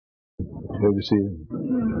Good to see you.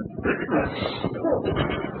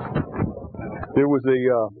 There was a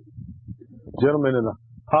gentleman in a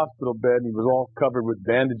hospital bed, and he was all covered with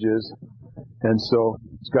bandages. And so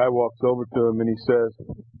this guy walks over to him and he says,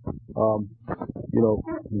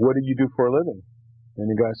 what do you do for a living? And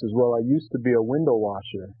the guy says, well, I used to be a window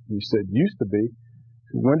washer. He said, used to be?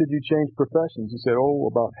 When did you change professions? He said,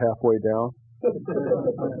 about halfway down.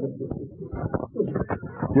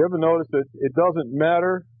 You ever notice that it doesn't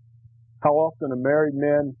matter how often a married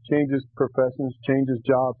man changes professions, changes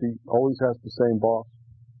jobs, he always has the same boss?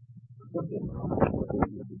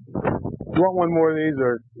 You want one more of these,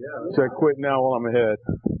 or should I quit now while I'm ahead?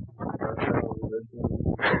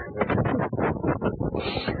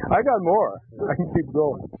 I got more. I can keep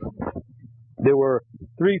going. There were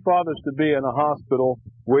 3 fathers-to-be in a hospital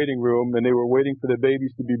waiting room, and they were waiting for their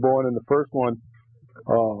babies to be born. And the first one,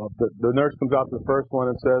 the nurse comes out to the first one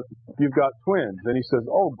and says, "You've got twins." And he says,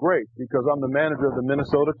 "Oh, great, because I'm the manager of the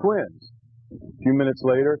Minnesota Twins." A few minutes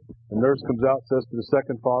later, the nurse comes out and says to the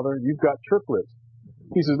second father, "You've got triplets."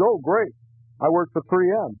 He says, "Oh, great, I work for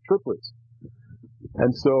 3M, triplets."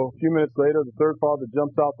 And so a few minutes later, the third father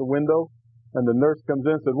jumps out the window, and the nurse comes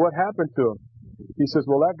in and says, "What happened to him?" He says,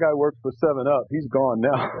 "Well, that guy works for 7-Up. He's gone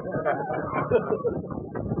now."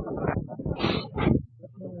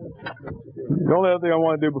 The only other thing I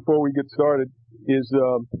want to do before we get started is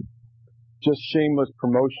just shameless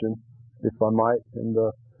promotion, if I might. And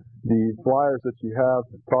the flyers that you have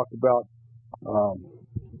talk about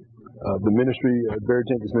the ministry, Barry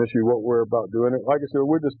Jenkins Ministry, what we're about doing. Like I said,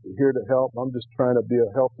 we're just here to help. I'm just trying to be a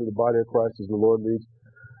help to the body of Christ as the Lord leads.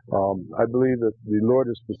 I believe that the Lord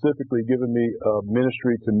has specifically given me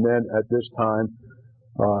ministry to men at this time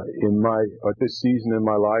at this season in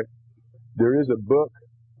my life. There is a book,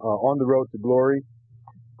 On the Road to Glory.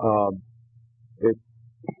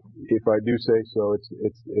 If I do say so,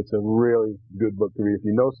 it's a really good book to read. If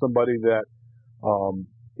you know somebody that,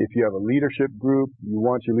 if you have a leadership group, you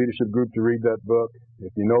want your leadership group to read that book.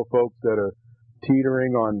 If you know folks that are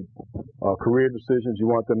teetering on career decisions, you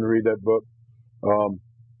want them to read that book.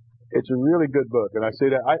 It's a really good book, and I say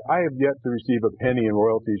that I have yet to receive a penny in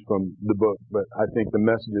royalties from the book, but I think the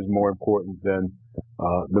message is more important than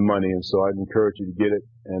the money, and so I'd encourage you to get it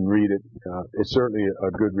and read it. It's certainly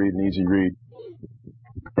a good read, an easy read,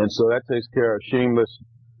 and so that takes care of shameless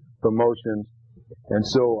promotions. And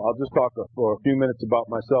so I'll just talk for a few minutes about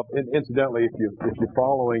myself. And incidentally, if you're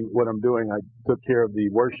following what I'm doing, I took care of the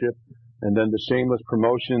worship, and then the shameless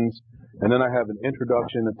promotions. And then I have an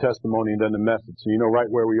introduction, a testimony, and then the message. So you know right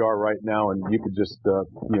where we are right now, and you could just,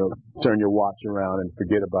 turn your watch around and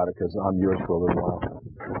forget about it because I'm yours for a little while.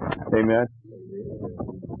 Amen.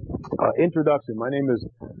 Introduction. My name is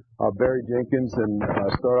Barry Jenkins, and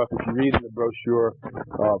start off, if you read in the brochure,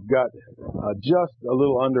 I've got just a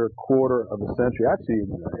little under a quarter of a century. Actually,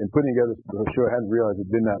 in putting together this brochure, I hadn't realized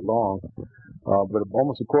it'd been that long. But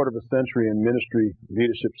almost a quarter of a century in ministry,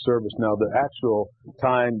 leadership, service. Now, the actual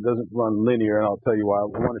time doesn't run linear, and I'll tell you why. I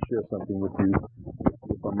want to share something with you,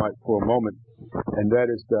 if I might, for a moment. And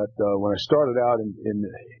that is that when I started out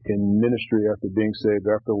in ministry after being saved,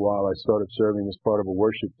 after a while, I started serving as part of a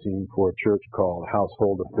worship team for a church called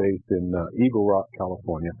Household of Faith in Eagle Rock,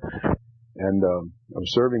 California. And I'm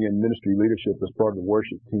serving in ministry leadership as part of the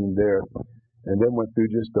worship team there. And then went through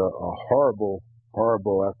just a horrible,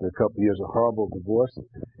 after a couple of years, a horrible divorce.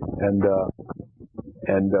 And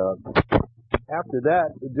after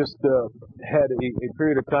that, just had a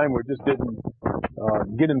period of time where it just didn't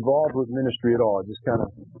get involved with ministry at all. I just kind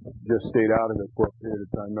of just stayed out of it for a period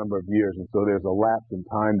of time, number of years. And so there's a lapse in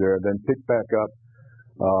time there. Then picked back up,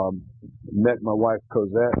 met my wife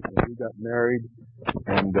Cosette, and we got married.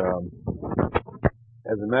 And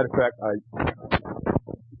as a matter of fact,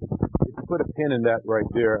 put a pin in that right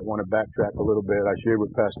there. I want to backtrack a little bit. I shared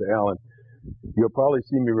with Pastor Allen. You'll probably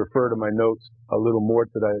see me refer to my notes a little more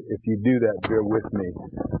today. If you do that, bear with me,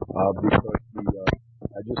 because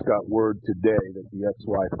I just got word today that the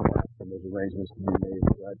ex-wife left, and there's arrangements to be made.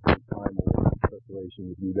 So I took time away in preparation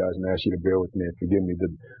with you guys and ask you to bear with me and forgive me.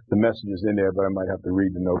 The message is in there, but I might have to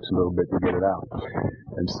read the notes a little bit to get it out.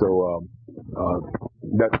 And so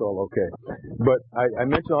that's all okay. But I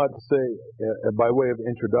mentioned all that to say, by way of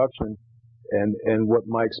introduction, and what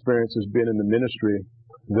my experience has been in the ministry,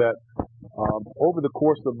 that over the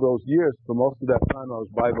course of those years, for most of that time, I was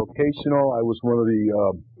bivocational. I was one of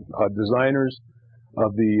the designers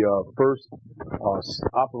of the first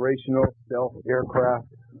operational stealth aircraft,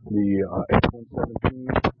 the F-117.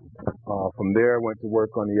 From there, I went to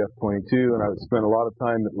work on the F-22, and I spent a lot of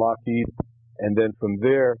time at Lockheed. And then from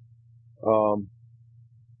there,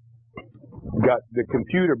 got the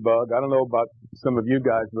computer bug. I don't know about some of you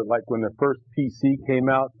guys, but like when the first PC came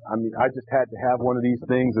out, I mean, I just had to have one of these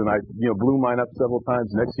things, and I, blew mine up several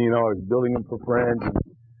times. Next thing you know, I was building them for friends. And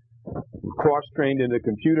cross-trained in the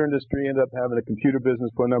computer industry, ended up having a computer business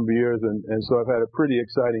for a number of years, and so I've had a pretty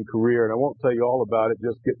exciting career, and I won't tell you all about it,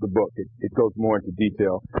 just get the book. It goes more into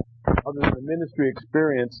detail. Other than the ministry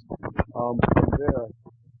experience, from there,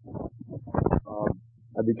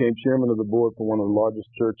 I became chairman of the board for one of the largest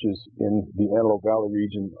churches in the Antelope Valley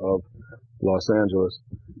region of Los Angeles.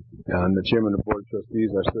 And the chairman of the board of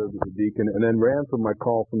trustees, I served as a deacon, and then ran from my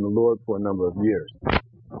call from the Lord for a number of years.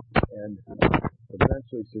 And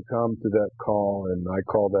eventually succumbed to that call, and I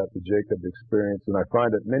call that the Jacob experience. And I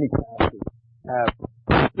find that many pastors have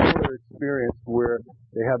a similar experience where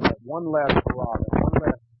they have that one last hurrah, that one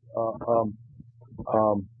last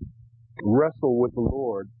wrestle with the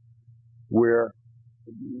Lord, where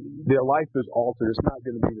their life is altered. It's not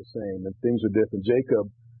going to be the same, and things are different.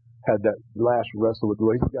 Jacob had that last wrestle with the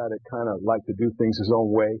Lord. He's a guy that kind of liked to do things his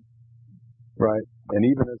own way, right? And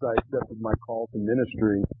even as I accepted my call to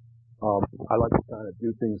ministry, I like to kind of do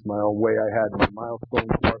things my own way. I had my milestone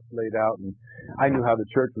chart laid out, and I knew how the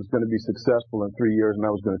church was going to be successful in 3 years, and I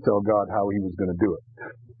was going to tell God how He was going to do it.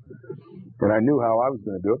 And I knew how I was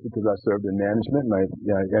going to do it because I served in management, and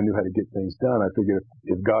I knew how to get things done. I figured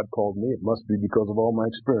if God called me, it must be because of all my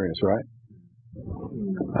experience, right?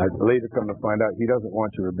 I later come to find out He doesn't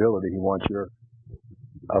want your ability; He wants your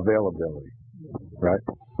availability, right?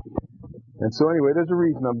 And so anyway, there's a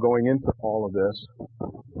reason I'm going into all of this.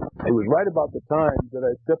 It was right about the time that I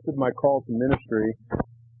accepted my call to ministry,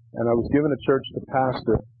 and I was given a church to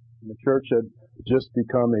pastor. And the church had just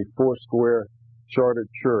become a Foursquare chartered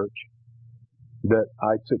church that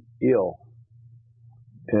I took ill.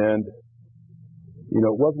 And,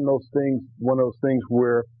 it wasn't one of those things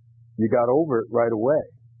where you got over it right away.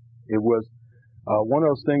 It was one of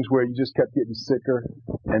those things where you just kept getting sicker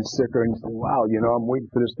and sicker, and you say, wow, I'm waiting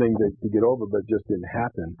for this thing to get over, but it just didn't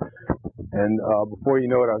happen. And before you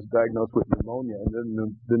know it, I was diagnosed with pneumonia, and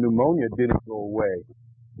then the pneumonia didn't go away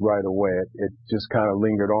right away. It just kind of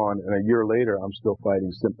lingered on, and a year later, I'm still fighting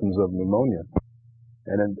symptoms of pneumonia.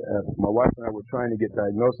 And then my wife and I were trying to get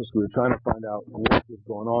diagnosis. We were trying to find out what was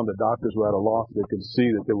going on. The doctors were at a loss. They could see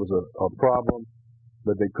that there was a problem,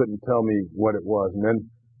 but they couldn't tell me what it was. And then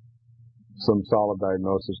some solid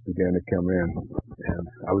diagnosis began to come in. And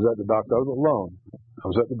I was at the doctor. I was alone. I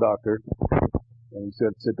was at the doctor. And he said,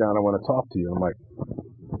 sit down, I want to talk to you. I'm like,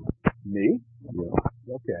 me?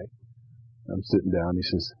 Okay. I'm sitting down. He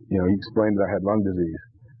says, he explained that I had lung disease.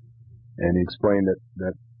 And he explained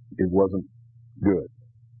that it wasn't good.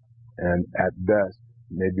 And at best,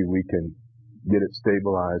 maybe we can get it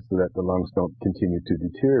stabilized so that the lungs don't continue to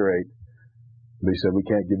deteriorate. But he said, we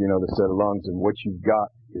can't give you another set of lungs, and what you've got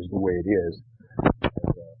is the way it is.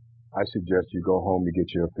 And, I suggest you go home to get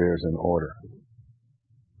your affairs in order.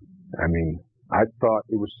 I mean, I thought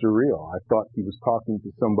it was surreal. I thought he was talking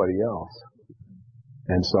to somebody else.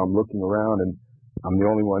 And so I'm looking around, and I'm the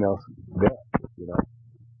only one else there,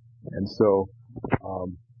 And so,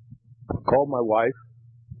 I called my wife,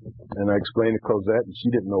 and I explained to Cosette, and she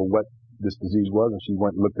didn't know what this disease was, and she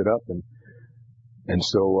went and looked it up, and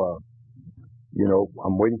so,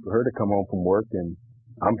 I'm waiting for her to come home from work, and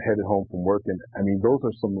I'm headed home from work, and I mean,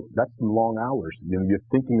 that's some long hours. You're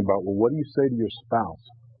thinking about, well, what do you say to your spouse?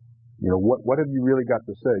 What have you really got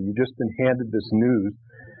to say? You've just been handed this news,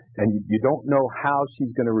 and you don't know how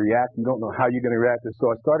she's going to react. You don't know how you're going to react. And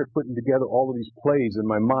so I started putting together all of these plays in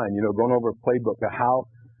my mind, going over a playbook of how,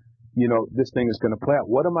 this thing is going to play out.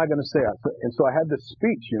 What am I going to say? And so I had this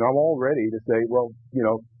speech, I'm all ready to say, well,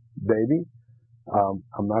 baby,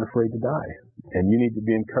 I'm not afraid to die, and you need to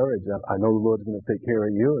be encouraged. I know the Lord's going to take care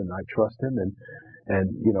of you, and I trust Him, and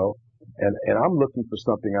I'm looking for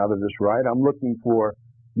something out of this, right? I'm looking for,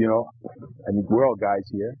 we're all guys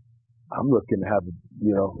here. I'm looking to have,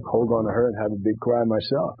 hold on to her and have a big cry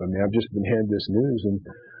myself. I mean, I've just been handed this news, and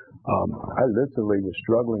I literally was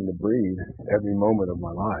struggling to breathe every moment of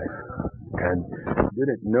my life, and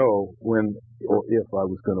didn't know when or if I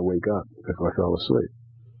was going to wake up if I fell asleep,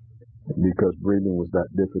 because breathing was that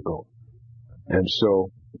difficult. And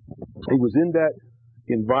so it was in that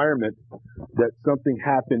environment that something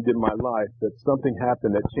happened in my life, that something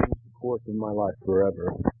happened that changed the course of my life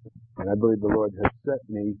forever. And I believe the Lord has set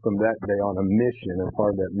me from that day on a mission, and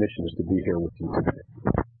part of that mission is to be here with you today.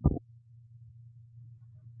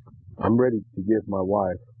 I'm ready to give my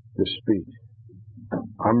wife this speech.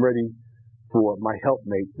 I'm ready for my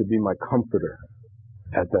helpmate to be my comforter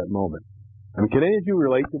at that moment. I mean, can any of you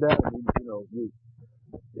relate to that? I mean,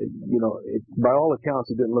 by all accounts,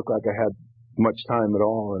 it didn't look like I had much time at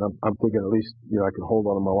all, and I'm thinking at least, I can hold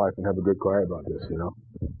on to my wife and have a good cry about this,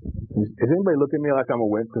 Is anybody looking at me like I'm a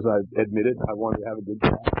wimp because I admitted I wanted to have a good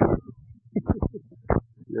cry?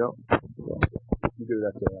 Well, you do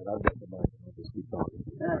that to that. I'll get the mic and I'll just keep talking.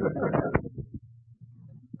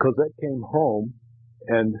 Cosette came home,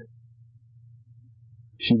 and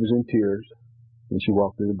she was in tears, and she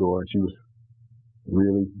walked through the door, and she was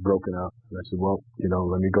really broken up. And I said, well,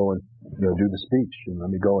 let me go and, do the speech, and let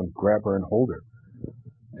me go and grab her and hold her,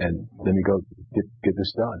 and let me go get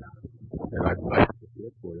this done. And I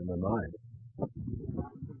prepared for it in my mind.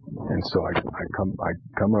 And so I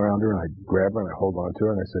come around her, and I grab her, and I hold on to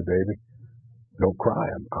her, and I said, baby, don't cry.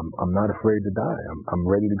 I'm not afraid to die. I'm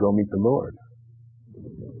ready to go meet the Lord.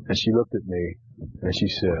 And she looked at me, and she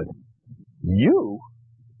said, you?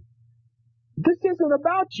 This isn't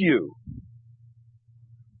about you.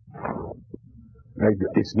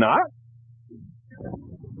 It's not?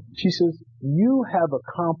 She says, you have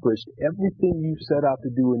accomplished everything you set out to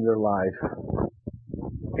do in your life.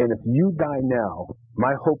 And if you die now,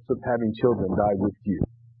 my hopes of having children die with you.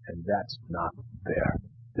 And that's not fair.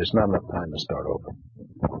 There's not enough time to start over.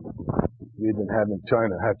 We've been trying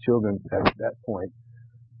to have children at that point,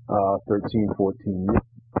 13, 14 years.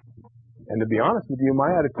 And to be honest with you, my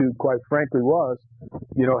attitude, quite frankly, was,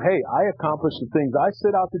 hey, I accomplished the things I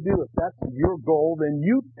set out to do. If that's your goal, then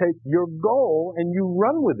you take your goal and you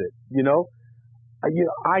run with it.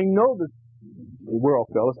 I know that we're all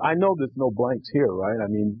fellas. I know there's no blanks here, right? I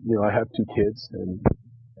mean, I have 2 kids, and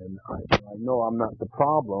I know I'm not the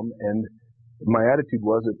problem. And my attitude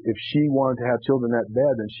was that if she wanted to have children that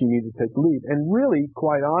bad, then she needed to take the lead. And really,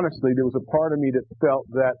 quite honestly, there was a part of me that felt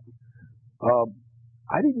that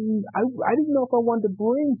I didn't know if I wanted to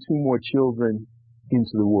bring 2 more children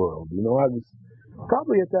into the world. I was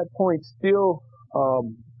probably at that point still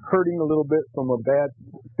hurting a little bit from a bad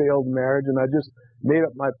failed marriage, and I just made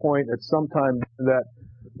up my point at some time that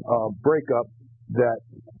breakup that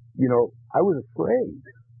I was afraid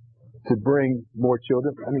to bring more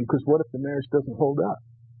children. I mean, because what if the marriage doesn't hold up?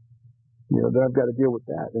 Then I've got to deal with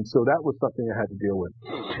that. And so that was something I had to deal with.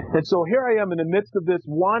 And so here I am in the midst of this,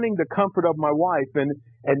 wanting the comfort of my wife, and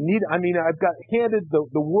I've got handed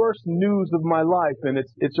the worst news of my life, and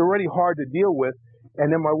it's already hard to deal with. And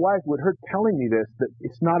then my wife, with her telling me this, that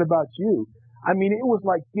it's not about you. I mean, it was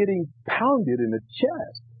like getting pounded in the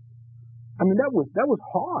chest. I mean, that was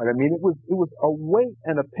hard. I mean, it was a weight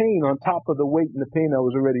and a pain on top of the weight and the pain I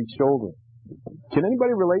was already shouldering. Can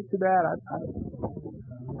anybody relate to that?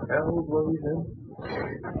 How old were we then?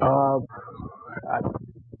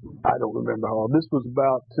 I don't remember how old. This was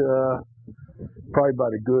about probably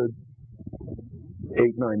about a good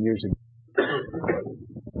 8-9 years ago.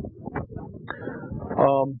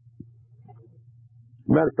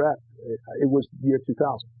 Matter of fact, it was the year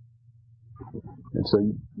 2000. And so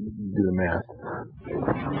you do the math.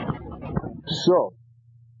 So,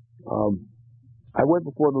 I went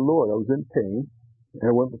before the Lord. I was in pain. And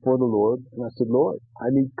I went before the Lord, and I said, Lord, I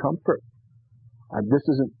need comfort. This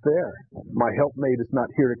isn't fair. My helpmate is not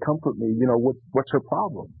here to comfort me. What's her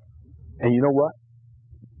problem? And you know what?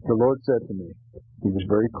 The Lord said to me, He was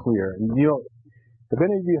very clear. And if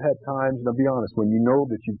any of you had times, and I'll be honest, when you know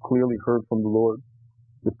that you've clearly heard from the Lord,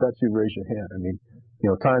 if that's you, raise your hand. I mean,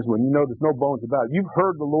 times when there's no bones about it. You've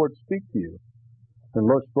heard the Lord speak to you. And the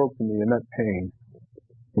Lord spoke to me in that pain.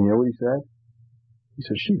 And you know what He said? He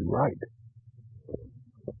said, she's right.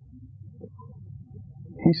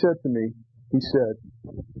 He said to me,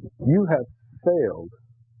 you have failed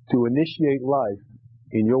to initiate life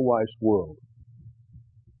in your wife's world.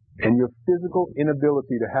 And your physical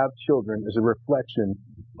inability to have children is a reflection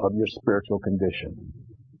of your spiritual condition.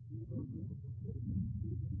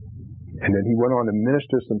 And then He went on to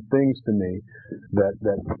minister some things to me that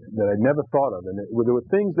I never thought of. And there were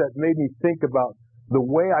things that made me think about the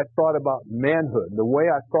way I thought about manhood, the way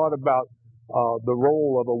I thought about the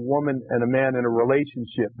role of a woman and a man in a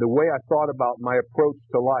relationship, the way I thought about my approach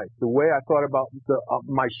to life, the way I thought about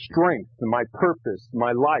my strength, my purpose,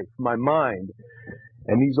 my life, my mind.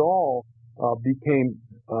 And these all became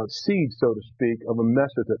seeds, so to speak, of a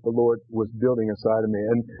message that the Lord was building inside of me.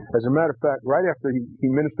 And as a matter of fact, right after He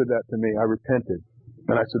ministered that to me, I repented.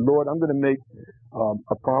 And I said, Lord, I'm going to make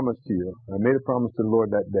a promise to you. I made a promise to the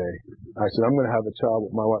Lord that day. I said, I'm going to have a child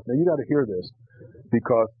with my wife. Now, you got to hear this,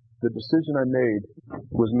 because the decision I made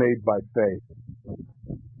was made by faith,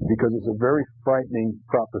 because it's a very frightening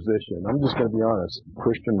proposition. I'm just going to be honest,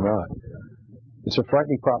 Christian or not. It's a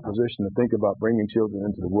frightening proposition to think about bringing children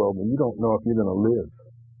into the world when you don't know if you're going to live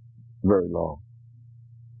very long.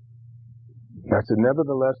 And I said,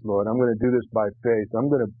 nevertheless, Lord, I'm going to do this by faith. I'm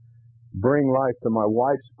going to bring life to my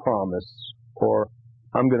wife's promise or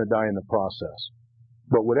I'm going to die in the process.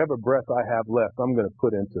 But whatever breath I have left, I'm going to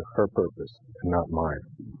put into her purpose and not mine.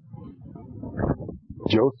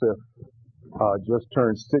 Joseph just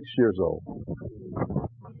turned 6 years old.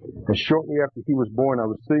 And shortly after he was born, I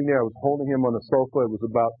was sitting there, I was holding him on the sofa.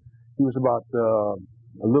 He was about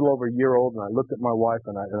a little over a year old, and I looked at my wife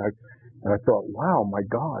and I thought, wow, my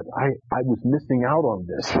God, I was missing out on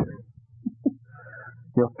this.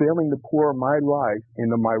 Failing to pour my life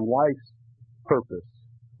into my wife's purpose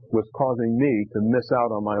was causing me to miss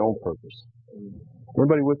out on my own purpose.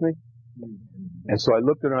 Anybody with me? And so I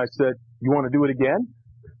looked at her and I said, you want to do it again?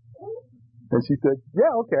 And she said,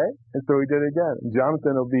 yeah, okay. And so we did it again. And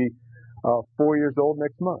Jonathan will be 4 years old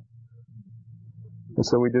next month. And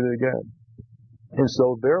so we did it again. And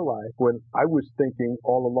so their life, when I was thinking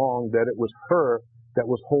all along that it was her that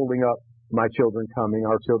was holding up my children coming,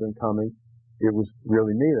 our children coming, it was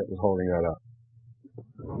really me that was holding that up.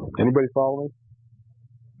 Anybody follow me?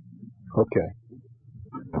 Okay.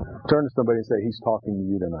 Turn to somebody and say, he's talking to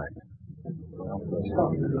you tonight.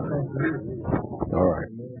 All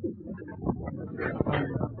right.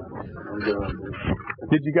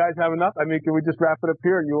 Did you guys have enough? I mean, can we just wrap it up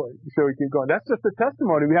here so we keep going? That's just a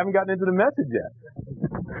testimony. We haven't gotten into the message yet.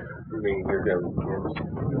 You mean you're done with kids?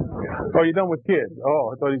 Oh, you're done with kids?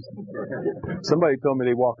 Oh, I thought somebody told me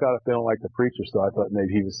they walk out if they don't like the preacher, so I thought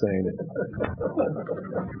maybe he was saying it.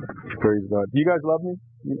 Praise God. Do you guys love me?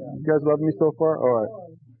 You guys love me so far? All right.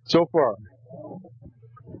 So far.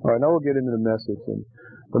 All right, now we'll get into the message. And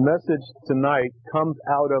the message tonight comes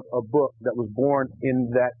out of a book that was born in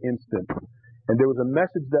that instant. And there was a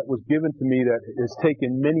message that was given to me that has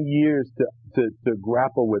taken many years to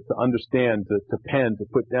grapple with, to understand, to pen, to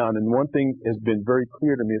put down. And one thing has been very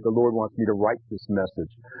clear to me that the Lord wants me to write this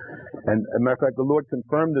message. And as a matter of fact, the Lord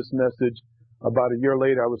confirmed this message about a year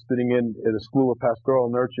later. I was sitting in at a school of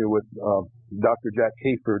pastoral nurture with Dr. Jack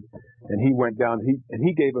Hayford, and he went down and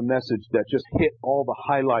he gave a message that just hit all the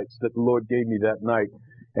highlights that the Lord gave me that night.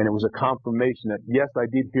 And it was a confirmation that, yes, I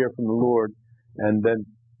did hear from the Lord. And then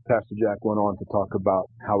Pastor Jack went on to talk about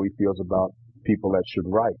how he feels about people that should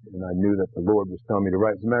write. And I knew that the Lord was telling me to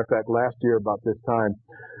write. As a matter of fact, last year about this time,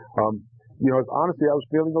 honestly, I was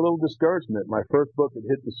feeling a little discouragement. My first book had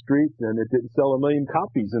hit the streets and it didn't sell 1 million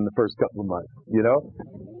copies in the first couple of months,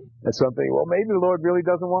 And so I'm thinking, well, maybe the Lord really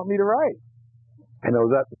doesn't want me to write. And I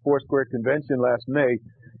was at the Foursquare Convention last May,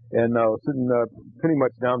 and I was sitting pretty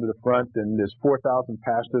much down to the front, and there's 4,000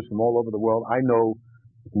 pastors from all over the world. I know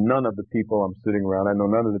none of the people I'm sitting around. I know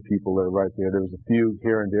none of the people that are right there. There was a few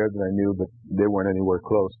here and there that I knew, but they weren't anywhere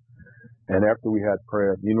close. And after we had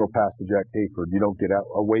prayer, Pastor Jack Hayford, you don't get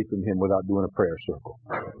away from him without doing a prayer circle.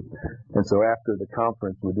 And so after the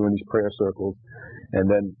conference, we're doing these prayer circles, and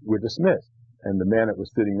then we're dismissed. And the man that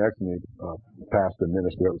was sitting next to me, pastor,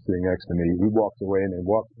 minister that was sitting next to me, he walks away and then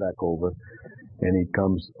walks back over, and he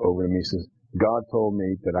comes over to me and says, God told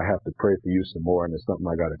me that I have to pray for you some more, and there's something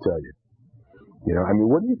I got to tell you.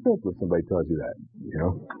 What do you think when somebody tells you that?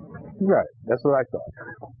 Right. That's what I thought.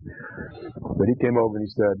 But he came over and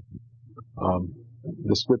he said,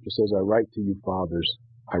 the scripture says, I write to you fathers,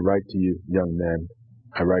 I write to you young men,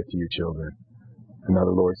 I write to you children. And now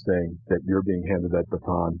the Lord's saying that you're being handed that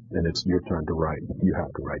baton and it's your turn to write. You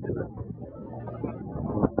have to write to them.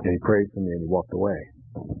 And he prayed for me and he walked away.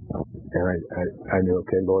 And I knew,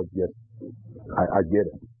 okay, Lord, yes, I get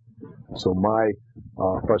it. So my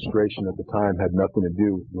frustration at the time had nothing to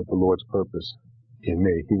do with the Lord's purpose in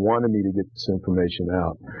me. He wanted me to get this information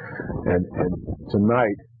out. And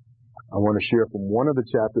tonight, I want to share from one of the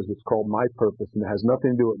chapters. It's called My Purpose, and it has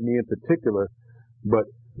nothing to do with me in particular, but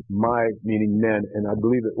my, meaning men. And I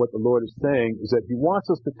believe that what the Lord is saying is that He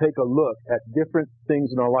wants us to take a look at different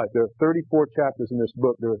things in our life. There are 34 chapters in this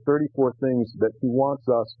book. There are 34 things that He wants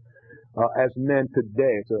us as men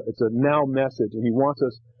today. It's a now message, and He wants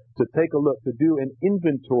us to take a look, to do an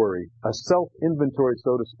inventory, a self-inventory,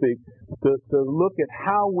 so to speak, to look at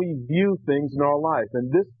how we view things in our life.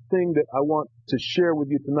 And this thing that I want to share with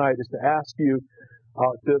you tonight is to ask you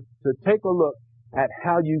to take a look at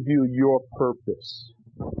how you view your purpose.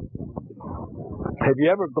 Have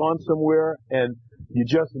you ever gone somewhere and you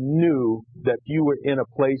just knew that you were in a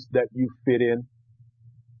place that you fit in?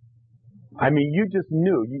 I mean, you just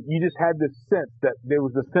knew. You just had this sense that there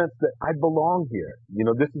was a sense that I belong here.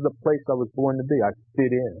 This is the place I was born to be. I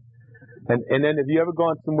fit in. And then have you ever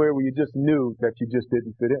gone somewhere where you just knew that you just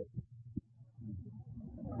didn't fit in?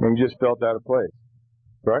 And you just felt out of place.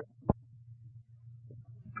 Right?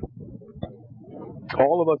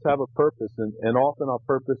 All of us have a purpose, and often our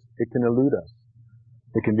purpose, it can elude us.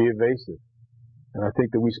 It can be evasive. And I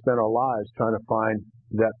think that we spend our lives trying to find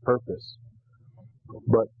that purpose.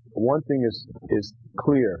 But one thing is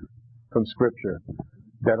clear from Scripture,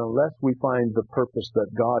 that unless we find the purpose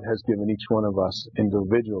that God has given each one of us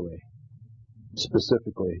individually,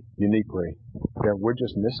 specifically, uniquely, then we're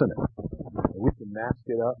just missing it. We can mask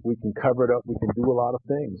it up, we can cover it up, we can do a lot of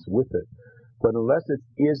things with it. But unless it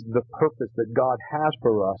is the purpose that God has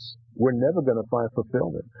for us, we're never going to find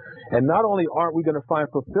fulfillment. And not only aren't we going to find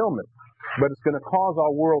fulfillment, but it's going to cause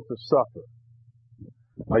our world to suffer.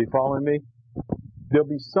 Are you following me? There'll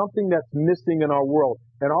be something that's missing in our world,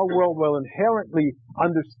 and our world will inherently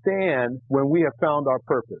understand when we have found our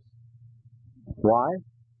purpose. Why?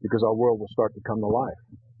 Because our world will start to come to life.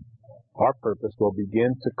 Our purpose will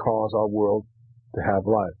begin to cause our world to have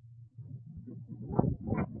life.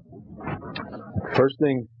 First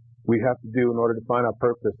thing we have to do in order to find our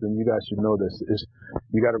purpose, and you guys should know this, is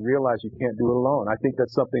you got to realize you can't do it alone. I think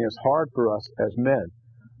that's something that's hard for us as men.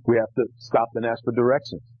 We have to stop and ask for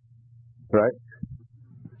directions, right?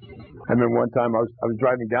 I remember one time I was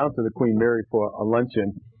driving down to the Queen Mary for a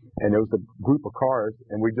luncheon, and there was a group of cars,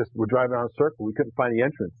 and we just were driving around a circle. We couldn't find the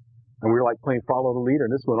entrance, and we were like playing follow the leader,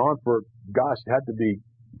 and this went on for, gosh, it had to be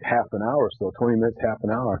half an hour or so, 20 minutes, half an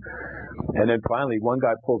hour. And then finally, one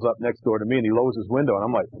guy pulls up next door to me, and he lowers his window, and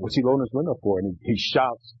I'm like, what's he lowering his window for? And he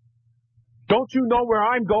shouts, "Don't you know where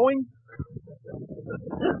I'm going?"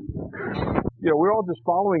 You know, we're all just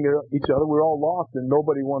following each other. We're all lost, and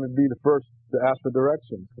nobody wanted to be the first to ask for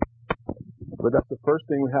directions. But that's the first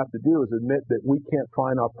thing we have to do, is admit that we can't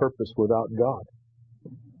find our purpose without God.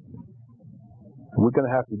 We're going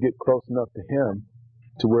to have to get close enough to Him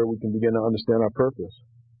to where we can begin to understand our purpose.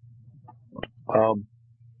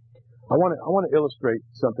 I want to illustrate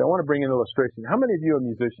something. I want to bring an illustration. How many of you are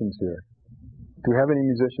musicians here? Do we have any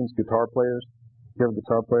musicians, guitar players? Do you have a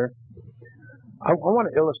guitar player? I want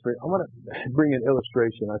to illustrate. I want to bring an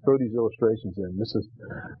illustration. I throw these illustrations in. This is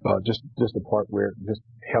just a part where it just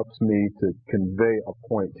helps me to convey a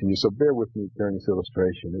point to you. So bear with me during this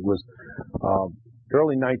illustration. It was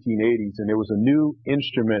early 1980s, and there was a new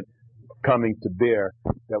instrument coming to bear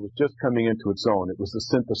that was just coming into its own. It was the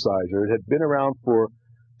synthesizer. It had been around for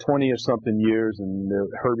 20 or something years, and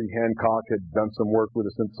Herbie Hancock had done some work with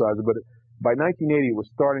the synthesizer, but by 1980 it was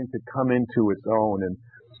starting to come into its own, and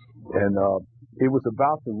it was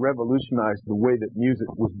about to revolutionize the way that music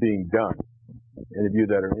was being done. Any of you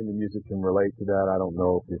that are into music can relate to that. I don't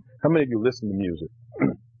know how many of you listen to music?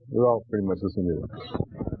 We all pretty much listen to it.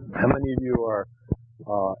 How many of you are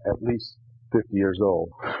at least 50 years old?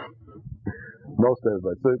 Most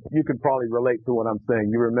everybody. So you can probably relate to what I'm saying.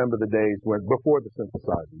 You remember the days before the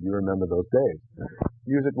synthesizer. You remember those days.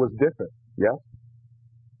 Music was different, yes?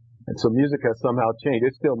 And so music has somehow changed.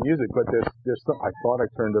 It's still music, but there's some, I thought I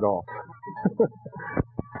turned it off.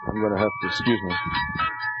 I'm going to have to, excuse me.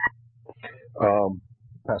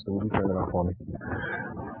 Pastor, would you turn it off for me?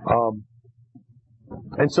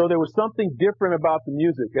 And so there was something different about the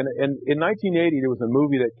music. And in 1980, there was a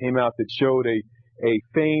movie that came out that showed a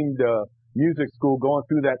famed music school going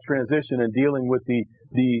through that transition and dealing with the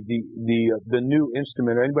new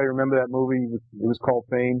instrument. Anybody remember that movie? It was called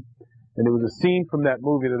Fame. And there was a scene from that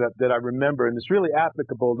movie that I remember, and it's really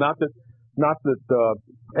applicable. Not that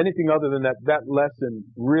anything other than that lesson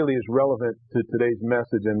really is relevant to today's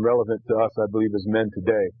message and relevant to us, I believe, as men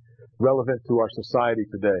today, relevant to our society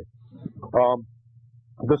today.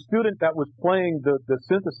 The student that was playing the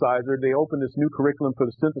synthesizer, they opened this new curriculum for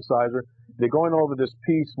the synthesizer. They're going over this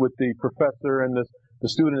piece with the professor, and the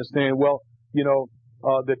student is saying, well, you know,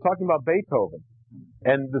 they're talking about Beethoven.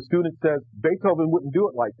 And the student says, Beethoven wouldn't do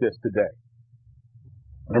it like this today.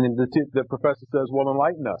 And then the professor says, well,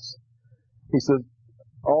 enlighten us. He says,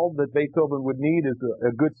 all that Beethoven would need is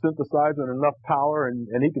a good synthesizer and enough power,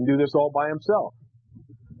 and he can do this all by himself.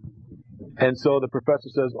 And so the professor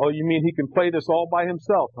says, oh, you mean he can play this all by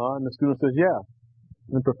himself, huh? And the student says, yeah.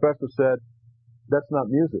 And the professor said, that's not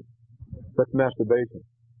music. That's masturbation.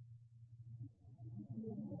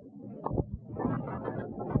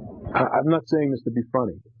 I'm not saying this to be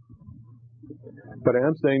funny, but I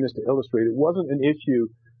am saying this to illustrate it wasn't an issue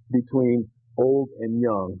between old and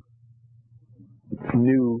young,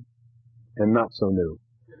 new and not so new.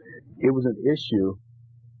 It was an issue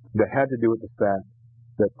that had to do with the fact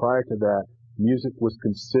that prior to that, music was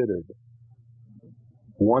considered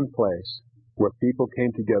one place where people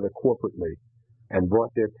came together corporately and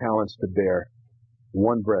brought their talents to bear,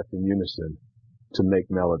 one breath in unison, to make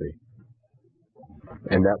melody.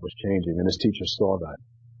 And that was changing, and his teacher saw that.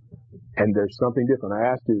 And there's something different. I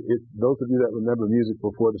asked you, those of you that remember music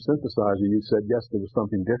before the synthesizer, you said, yes, there was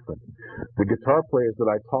something different. The guitar players that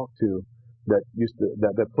I talked to that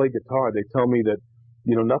play guitar, they tell me that,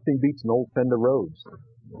 you know, nothing beats an old Fender Rhodes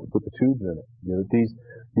with the tubes in it. You know,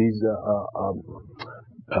 these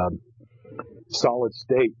solid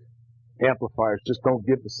state amplifiers just don't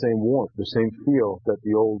give the same warmth, the same feel that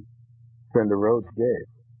the old Fender Rhodes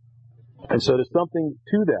gave. And so there's something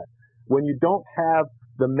to that. When you don't have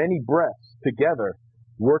the many breaths together,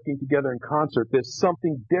 working together in concert, there's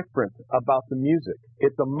something different about the music.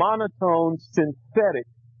 It's a monotone, synthetic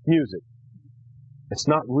music. It's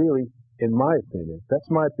not really, in my opinion, that's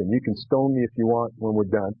my opinion. You can stone me if you want when we're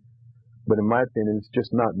done, but in my opinion, it's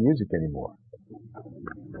just not music anymore.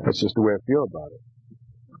 That's just the way I feel about it.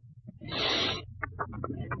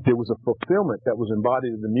 There was a fulfillment that was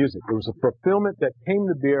embodied in the music. There was a fulfillment that came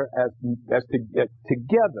to bear as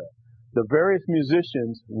together the various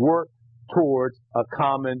musicians worked towards a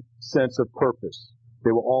common sense of purpose.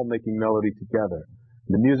 They were all making melody together.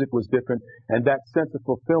 The music was different, and that sense of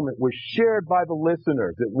fulfillment was shared by the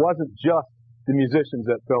listeners. It wasn't just the musicians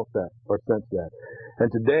that felt that or sensed that.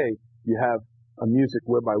 And today, you have a music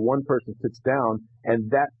whereby one person sits down, and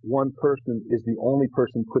that one person is the only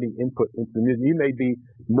person putting input into the music. You may be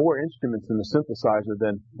more instruments in the synthesizer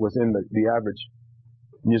than was in the average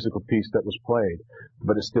musical piece that was played,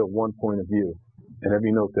 but it's still one point of view. And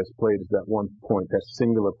every note that's played is that one point, that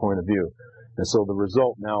singular point of view. And so the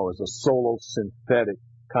result now is a solo, synthetic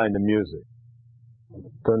kind of music.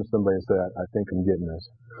 Turn to somebody and say, I think I'm getting this.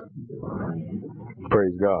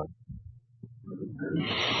 Praise God.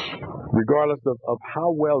 Regardless of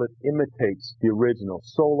how well it imitates the original,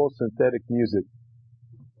 solo, synthetic music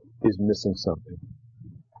is missing something.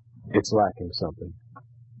 It's lacking something.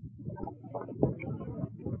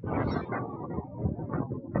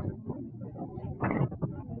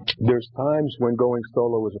 There's times when going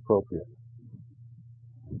solo is appropriate.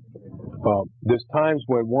 There's times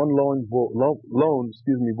when one lone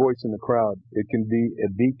voice in the crowd, it can be a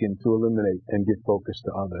beacon to illuminate and give focus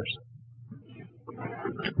to others.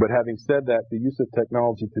 But having said that, the use of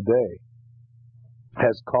technology today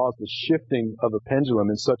has caused the shifting of a pendulum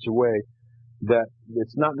in such a way that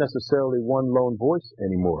it's not necessarily one lone voice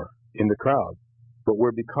anymore in the crowd, but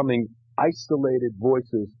we're becoming isolated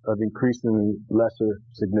voices of increasingly lesser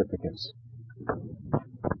significance.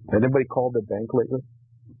 Has anybody called the bank lately?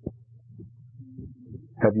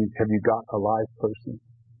 Have you got a live person?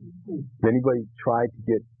 Has anybody tried to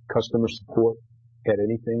get customer support at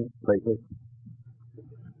anything lately?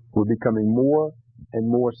 We're becoming more and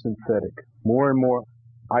more synthetic, more and more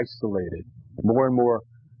isolated, more and more,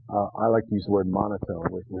 I like to use the word monotone.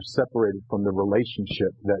 We're separated from the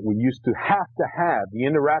relationship that we used to have, the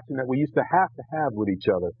interaction that we used to have with each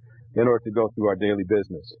other in order to go through our daily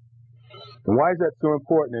business. And why is that so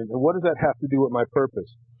important? And what does that have to do with my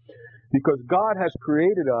purpose? Because God has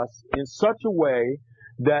created us in such a way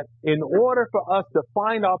that in order for us to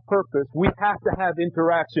find our purpose, we have to have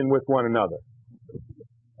interaction with one another.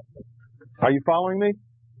 Are you following me?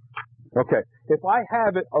 Okay. If I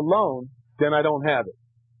have it alone, then I don't have it.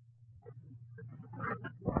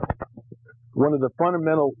 One of the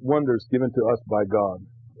fundamental wonders given to us by God,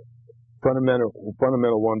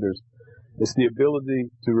 fundamental wonders, is the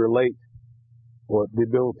ability to relate, or the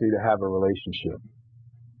ability to have a relationship.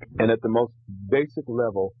 And at the most basic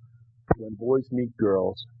level, when boys meet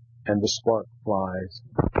girls and the spark flies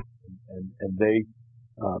and they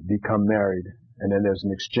become married, and then there's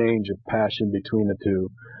an exchange of passion between the two,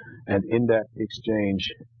 and in that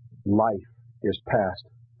exchange, life is passed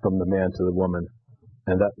from the man to the woman,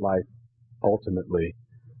 and that life ultimately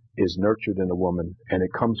is nurtured in a woman, and it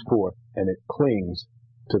comes forth and it clings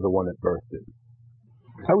to the one that birthed it.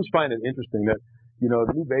 I always find it interesting that,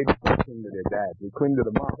 the new babies don't cling to their dad. They cling to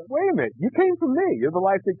the mom. But wait a minute, you came from me. You're the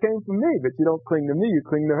life that came from me, but you don't cling to me, you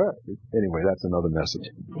cling to her. Anyway, that's another message.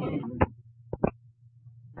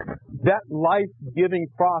 That life-giving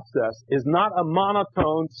process is not a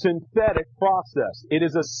monotone, synthetic process. It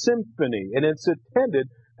is a symphony, and it's intended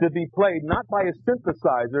to be played not by a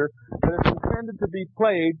synthesizer, but it's intended to be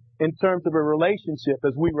played in terms of a relationship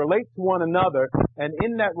as we relate to one another, and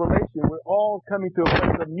in that relation we're all coming to a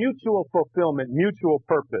place of mutual fulfillment, mutual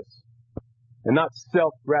purpose, and not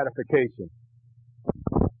self-gratification.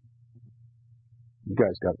 You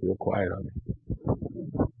guys got real quiet on me.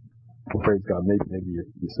 Well, praise God, maybe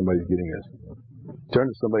somebody's getting this. Turn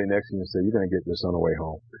to somebody next to you and say, you're going to get this on the way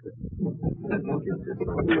home.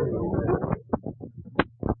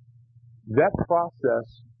 That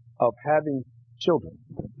process of having children,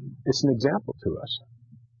 it's an example to us.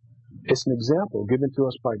 It's an example given to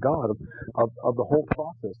us by God of the whole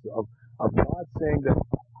process of God saying that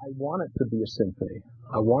I want it to be a symphony.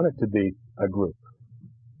 I want it to be a group.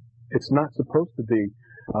 It's not supposed to be,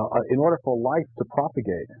 in order for life to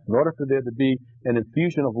propagate, in order for there to be an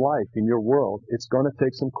infusion of life in your world, it's going to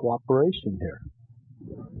take some cooperation here.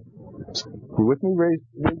 You with me? Wait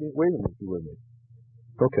a minute, you with me?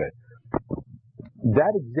 Okay.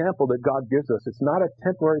 That example that God gives us, it's not a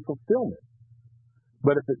temporary fulfillment.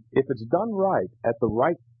 But if it's done right, at the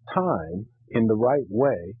right time, in the right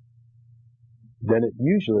way, then it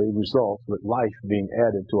usually results with life being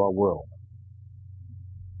added to our world.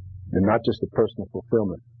 And not just a personal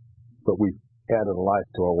fulfillment, but we've added a life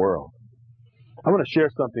to our world. I want to share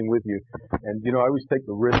something with you. And, I always take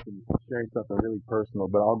the risk of sharing something really personal,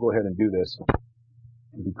 but I'll go ahead and do this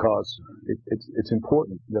because it's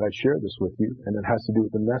important that I share this with you, and it has to do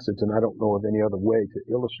with the message, and I don't know of any other way to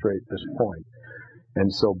illustrate this point.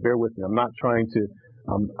 And so bear with me. I'm not trying to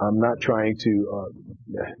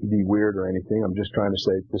be weird or anything. I'm just trying to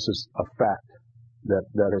say this is a fact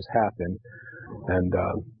that has happened. And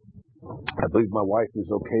I believe my wife is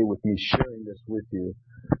okay with me sharing this with you.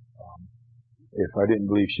 If I didn't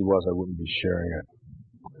believe she was, I wouldn't be sharing it.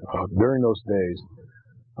 During those days,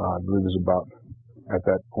 I believe it was at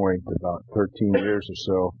that point, about 13 years or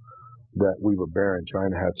so, that we were barren,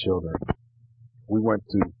 trying to have children. We went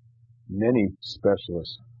to many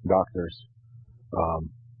specialists, doctors,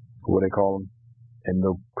 what do they call them?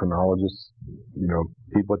 Endocrinologists,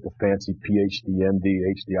 people with the fancy PhD, MD,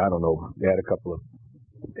 HD, I don't know. They had a couple of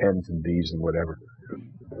N's and B's and whatever.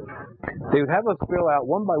 They would have us fill out,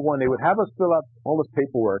 one by one, they would have us fill out all this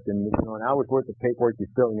paperwork, and, an hour's worth of paperwork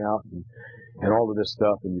you're filling out, and all of this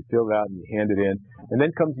stuff, and you fill it out and you hand it in. And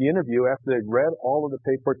then comes the interview. After they've read all of the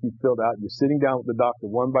paperwork you filled out, you're sitting down with the doctor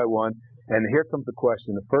one by one, and here comes the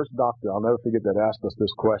question. The first doctor, I'll never forget, that asked us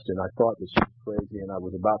this question. I thought that she was crazy, and I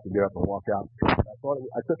was about to get up and walk out.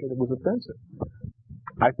 I took it was offensive.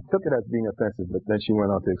 I took it as being offensive, but then she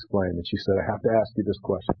went on to explain, and she said, I have to ask you this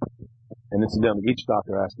question. And incidentally, each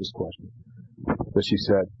doctor asked this question. But she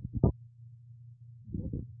said,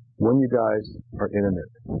 when you guys are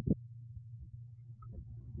intimate,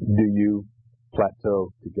 do you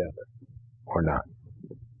plateau together or not?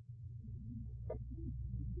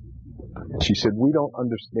 She said, we don't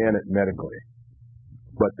understand it medically,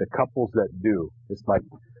 but the couples that do, it's like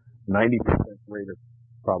 90% greater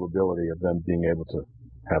probability of them being able to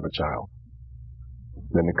have a child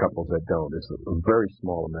than the couples that don't. It's a very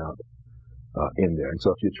small amount in there. And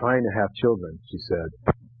so if you're trying to have children, she said,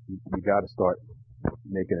 you got to start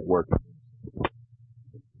making it work.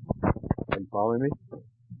 Are you following me?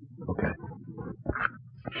 Okay.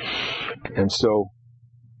 And so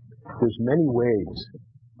there's many ways,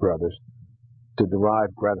 brothers, to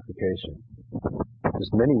derive gratification.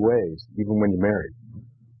 There's many ways, even when you're married.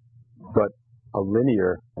 But a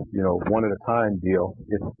linear, one at a time deal,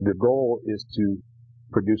 if the goal is to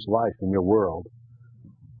produce life in your world,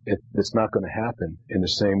 it's not going to happen in the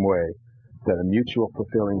same way that a mutual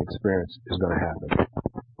fulfilling experience is going to happen.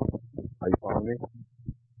 Are you following me?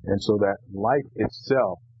 And so that life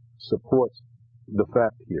itself supports the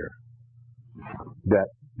fact here that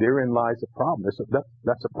therein lies a problem.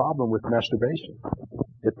 That's a problem with masturbation.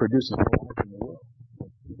 It produces no life in the world.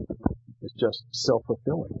 It's just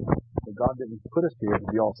self-fulfilling. And God didn't put us here to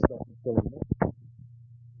be all self-fulfilling men.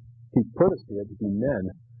 He put us here to be men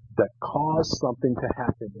that cause something to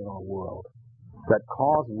happen in our world, that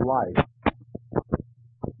cause life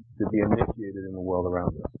to be initiated in the world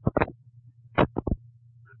around us.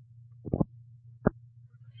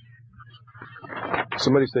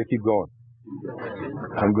 Somebody say, keep going.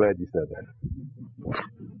 I'm glad you said that.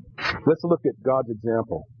 Let's look at God's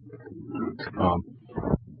example.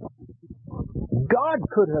 God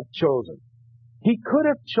could have chosen. He could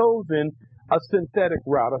have chosen a synthetic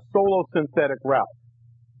route, a solo synthetic route,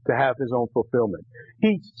 to have his own fulfillment.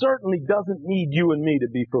 He certainly doesn't need you and me to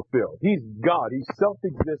be fulfilled. He's God. He's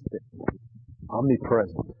self-existent,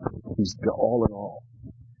 omnipresent. He's the all in all.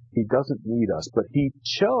 He doesn't need us, but he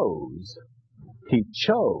chose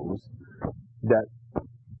that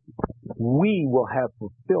we will have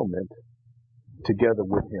fulfillment together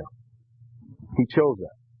with him. He chose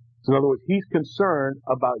that. So in other words, he's concerned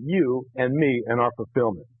about you and me and our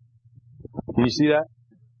fulfillment. Can you see that?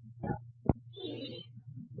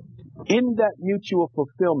 In that mutual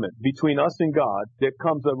fulfillment between us and God, there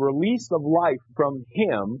comes a release of life from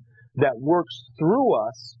him that works through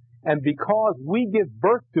us, and because we give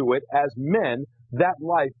birth to it as men, that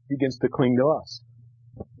life begins to cling to us.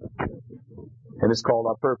 And it's called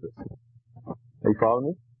our purpose. Are you following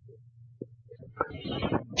me?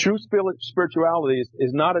 True spirituality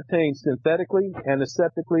is not attained synthetically,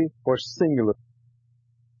 anesthetically, or singularly.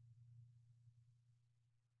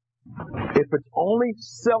 If it's only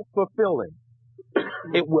self-fulfilling,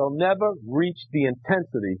 it will never reach the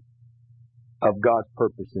intensity of God's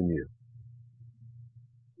purpose in you.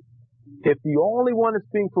 If the only one that's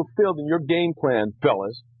being fulfilled in your game plan,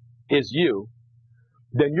 fellas, is you,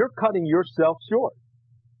 then you're cutting yourself short.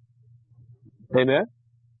 Amen?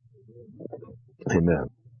 Amen.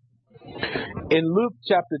 In Luke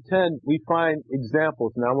chapter 10, we find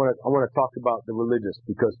examples, and I want to talk about the religious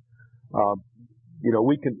because,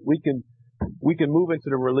 we can move into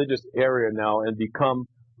the religious area now and become,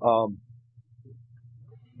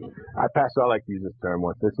 Pastor, I like to use this term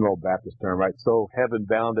once. It's an old Baptist term, right? So heaven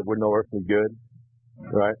bound that we're no earthly good,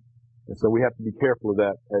 right? And so we have to be careful of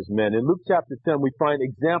that as men. In Luke chapter 10, we find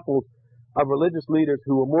examples of religious leaders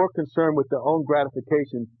who were more concerned with their own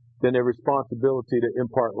gratification than their responsibility to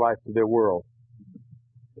impart life to their world.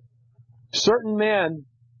 Certain men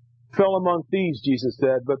fell among thieves, Jesus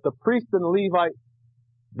said, but the priest and the Levite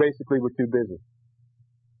basically were too busy.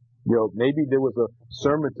 Maybe there was a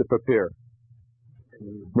sermon to prepare.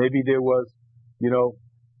 Maybe there was, the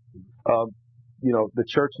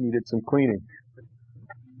church needed some cleaning.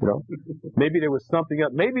 Maybe there was something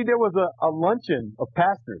else. Maybe there was a luncheon of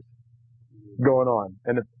pastors going on,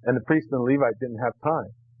 and the priest and the Levite didn't have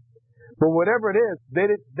time. But whatever it is, they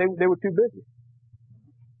were too busy.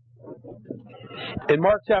 In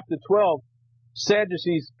Mark chapter 12,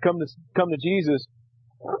 Sadducees come to Jesus,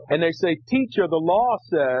 and they say, "Teacher, the law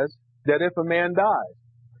says that if a man dies."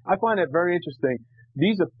 I find that very interesting.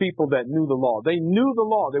 These are people that knew the law. They knew the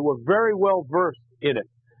law. They were very well versed in it.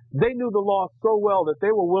 They knew the law so well that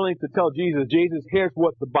they were willing to tell Jesus, here's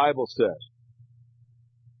what the Bible says.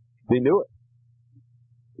 They knew it.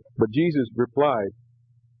 But Jesus replied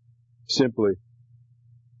simply,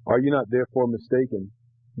 "Are you not therefore mistaken,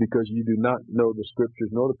 because you do not know the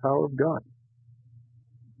Scriptures nor the power of God?"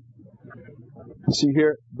 You see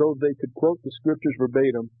here, though they could quote the Scriptures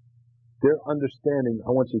verbatim, their understanding,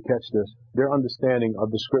 I want you to catch this, their understanding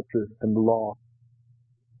of the Scripture and the law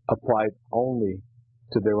applied only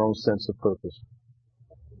to their own sense of purpose.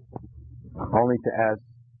 Only to as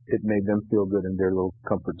it made them feel good in their little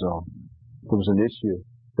comfort zone. There was an issue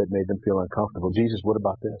that made them feel uncomfortable. "Jesus, what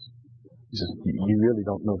about this?" He says, "You really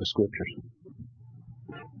don't know the Scriptures."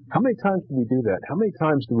 How many times do we do that? How many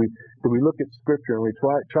times do we look at Scripture and we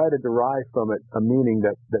try to derive from it a meaning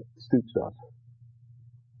that suits us?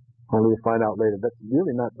 Only to find out later that's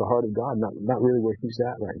really not the heart of God, not really where He's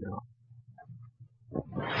at right now.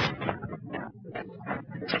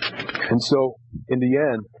 And so, in the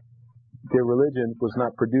end, their religion was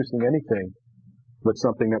not producing anything but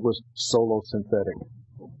something that was solo-synthetic.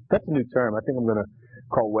 That's a new term. I think I'm going to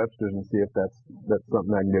call Webster's and see if that's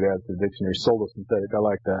something I can get added to the dictionary. Solo-synthetic. I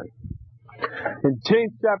like that. In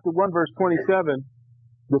James chapter 1, verse 27,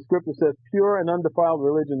 the Scripture says, "Pure and undefiled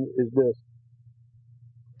religion is this,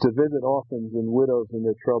 to visit orphans and widows in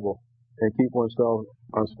their trouble and keep oneself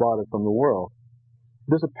unspotted from the world."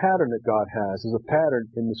 There's a pattern that God has. There's a pattern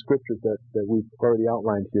in the Scriptures that we've already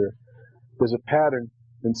outlined here. There's a pattern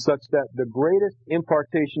in such that the greatest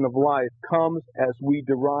impartation of life comes as we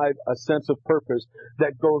derive a sense of purpose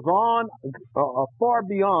that goes on far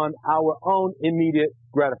beyond our own immediate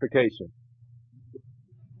gratification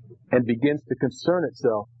and begins to concern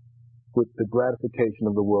itself with the gratification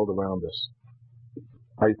of the world around us.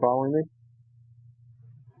 Are you following me?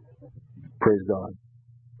 Praise God.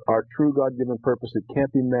 Our true God-given purpose, it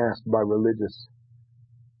can't be masked by religious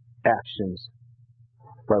actions,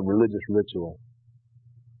 by religious ritual.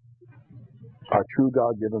 Our true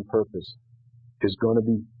God-given purpose is going to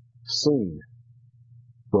be seen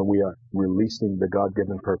when we are releasing the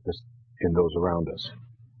God-given purpose in those around us.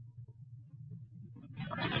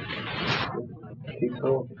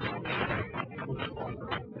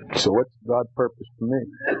 So what's God's purpose for me?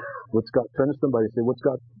 Turn to somebody and say, "What's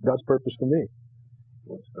God's purpose for me?"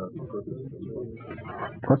 Why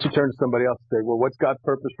don't you turn to somebody else and say, "Well, what's God's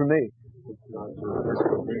purpose for me?"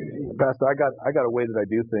 Pastor, I got a way that I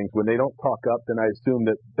do things. When they don't talk up, then I assume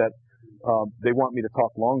that they want me to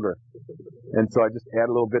talk longer, and so I just add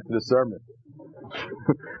a little bit to the sermon.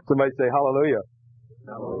 Somebody say hallelujah.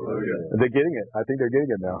 Hallelujah. They're getting it. I think they're getting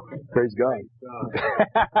it now. Praise God.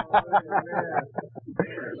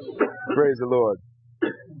 Praise the Lord.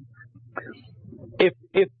 If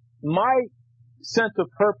my sense of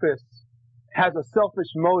purpose has a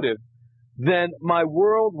selfish motive, then my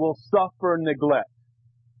world will suffer neglect.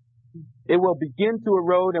 It will begin to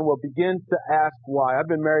erode and will begin to ask why. I've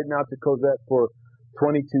been married now to Cosette for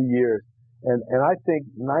 22 years, and I think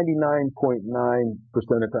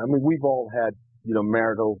 99.9% of the time, I mean, we've all had,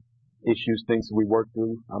 marital issues, things that we work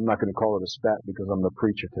through. I'm not going to call it a spat because I'm the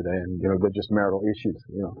preacher today, and, they're just marital issues,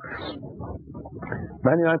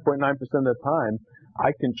 99.9% of the time,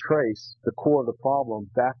 I can trace the core of the problem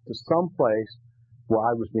back to some place where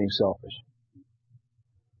I was being selfish.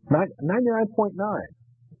 99.9.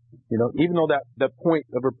 You know, even though that point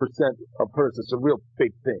of a percent of hers is a real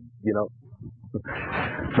big thing, you know.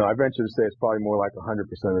 No, I venture to say it's probably more like 100% of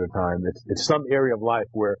the time. It's some area of life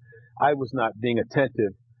where I was not being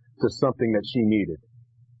attentive to something that she needed.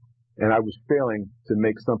 And I was failing to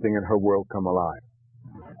make something in her world come alive.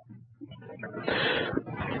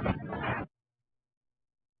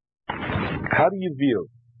 How do you view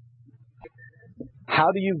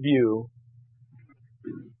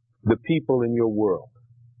the people in your world?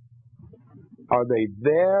 Are they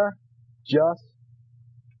there just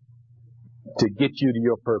to get you to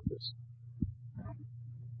your purpose?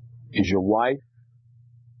 Is your wife,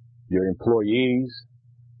 your employees,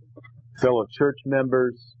 fellow church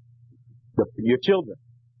members, your children,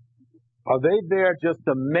 are they there just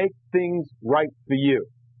to make things right for you?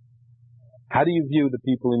 How do you view the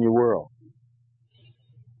people in your world?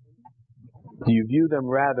 Do you view them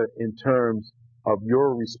rather in terms of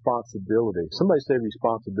your responsibility? Somebody say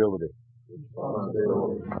responsibility.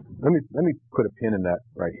 Let me put a pin in that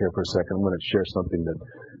right here for a second. I'm going to share something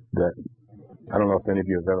that I don't know if any of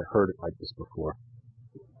you have ever heard it like this before,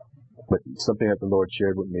 but something that the Lord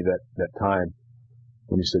shared with me that time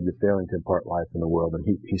when He said you're failing to impart life in the world. And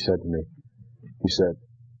He said to me, He said,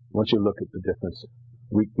 I want you to look at the difference.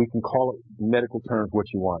 We can call it in medical terms what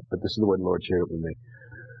you want, but this is the way the Lord shared it with me.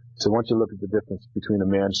 So I want you to look at the difference between a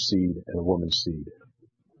man's seed and a woman's seed.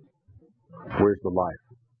 Where's the life?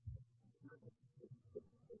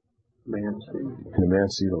 Man's seed. In the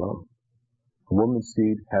man's seed alone. A woman's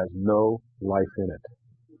seed has no life in it.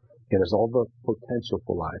 It has all the potential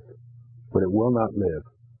for life, but it will not live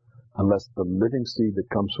unless the living seed that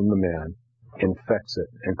comes from the man infects it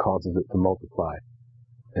and causes it to multiply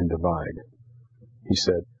and divide. He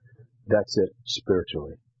said, that's it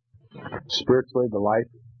spiritually. Spiritually, the life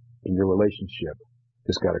in your relationship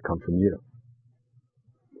has got to come from you.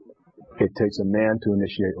 It takes a man to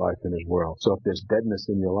initiate life in his world. So if there's deadness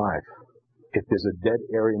in your life, if there's a dead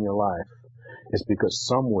area in your life, it's because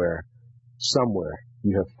somewhere,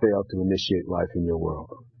 you have failed to initiate life in your world.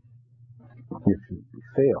 You've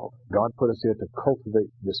failed. God put us here to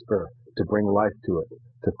cultivate this earth, to bring life to it,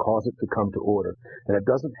 to cause it to come to order. And it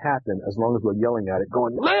doesn't happen as long as we're yelling at it,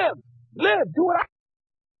 going, live, do what I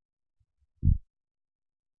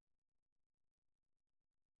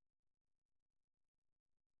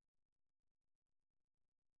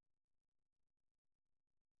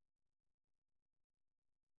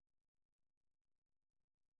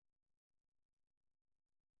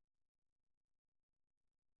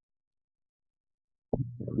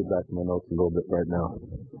get back to my notes a little bit right now.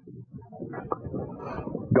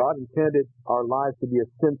 God intended our lives to be a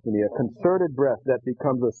symphony, a concerted breath that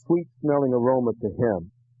becomes a sweet-smelling aroma to Him.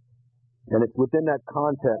 And it's within that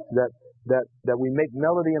context that we make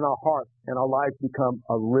melody in our hearts and our lives become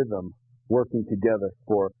a rhythm working together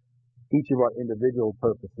for each of our individual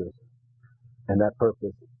purposes. And that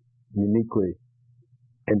purpose, uniquely,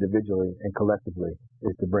 individually, and collectively,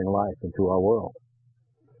 is to bring life into our world.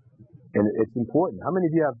 And it's important. How many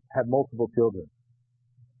of you have multiple children?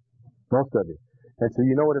 Most of you. And so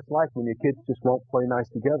you know what it's like when your kids just won't play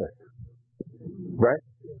nice together. Right?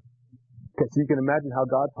 So you can imagine how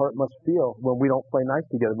God's heart must feel when we don't play nice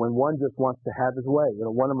together, when one just wants to have his way.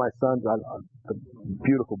 You know, one of my sons,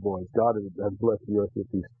 beautiful boys. God has blessed the earth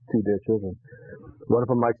with these two dear children. One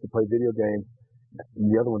of them likes to play video games,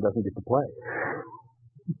 and the other one doesn't get to play.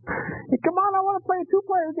 Hey, come on, I want to play a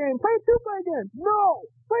two-player game. Play a two-player game. No,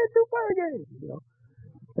 play a two-player game. You know,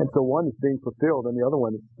 and so one is being fulfilled, and the other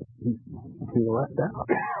one he's being left out.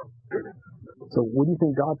 So, what do you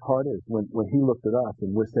think God's heart is when He looked at us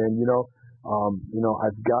and we're saying,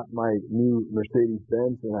 I've got my new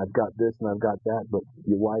Mercedes-Benz, and I've got this, and I've got that, but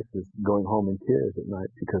your wife is going home in tears at night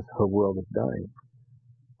because her world is dying,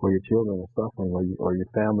 or your children are suffering, or your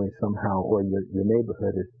family somehow, or your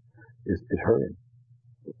neighborhood is hurting.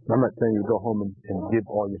 I'm not saying you go home and give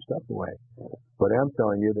all your stuff away, but I'm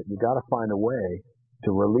telling you that you got to find a way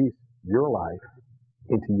to release your life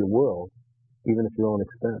into your world, even at your own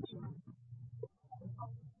expense.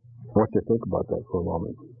 I want you to think about that for a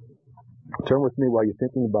moment. Turn with me while you're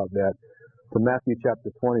thinking about that to Matthew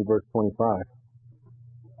chapter 20, verse 25.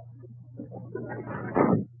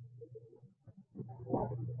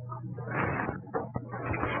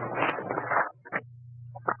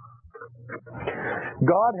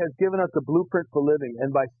 God has given us a blueprint for living,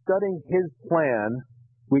 and by studying His plan,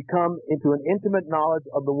 we come into an intimate knowledge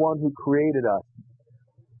of the one who created us.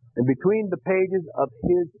 And between the pages of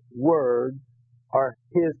His Word are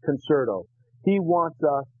His concerto. He wants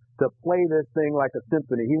us to play this thing like a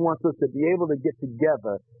symphony. He wants us to be able to get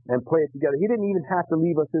together and play it together. He didn't even have to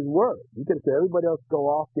leave us His Word. He could have said, everybody else go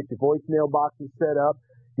off, get your voicemail boxes set up,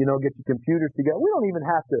 get your computers together. We don't even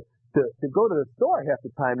have to go to the store half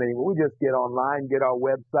the time anymore. We just get online, get our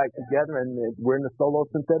website together, and we're in the solo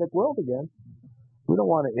synthetic world again. We don't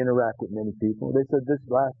want to interact with many people. They said this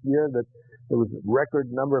last year that there was a record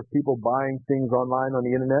number of people buying things online on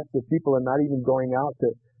the internet, so people are not even going out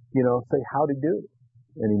to, say how to do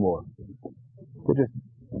anymore. They're just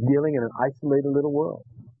dealing in an isolated little world.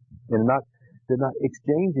 And they're not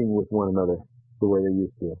exchanging with one another the way they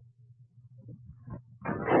used to.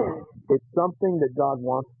 It's something that God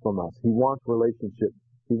wants from us. He wants relationships.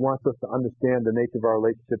 He wants us to understand the nature of our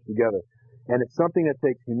relationships together. And it's something that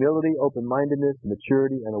takes humility, open-mindedness,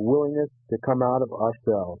 maturity, and a willingness to come out of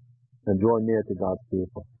ourselves and draw near to God's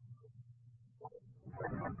people.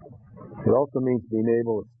 It also means being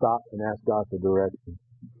able to stop and ask God for direction.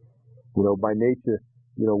 By nature,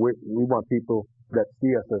 we want people that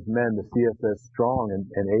see us as men to see us as strong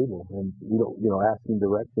and able. And, asking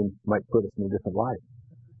direction might put us in a different light.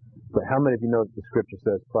 But how many of you know that the scripture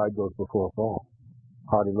says pride goes before a fall?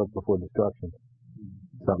 Haughty look before destruction.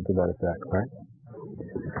 Something to that effect, right?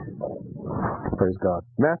 Praise God.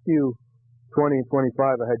 Matthew 20 and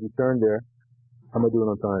 25, I had you turn there. How am I doing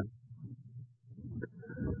on time?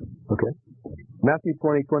 Okay. Matthew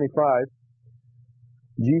 20, 25.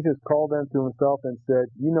 Jesus called them to himself and said,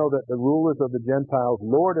 "You know that the rulers of the Gentiles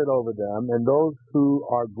lord it over them, and those who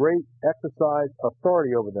are great exercise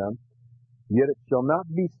authority over them. Yet it shall not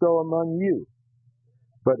be so among you.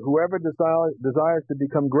 But whoever desires to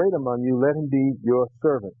become great among you, let him be your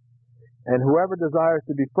servant. And whoever desires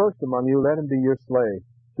to be first among you, let him be your slave.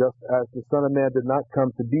 Just as the Son of Man did not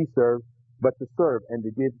come to be served, but to serve, and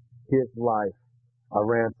to give his life a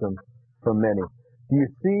ransom for many." Do you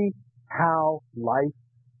see how life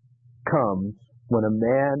comes when a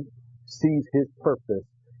man sees his purpose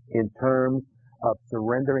in terms of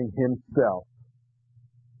surrendering himself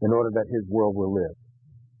in order that his world will live?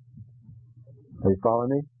 Are you following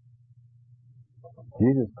me?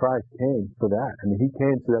 Jesus Christ came for that. He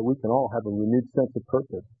came so that we can all have a renewed sense of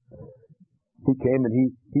purpose. He came and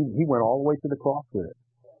he went all the way to the cross with it.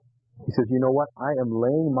 He says, "You know what? I am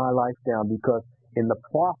laying my life down because in the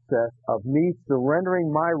process of me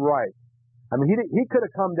surrendering my rights," he could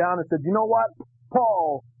have come down and said, "You know what?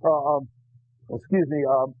 Paul,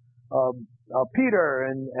 Peter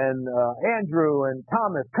and Andrew and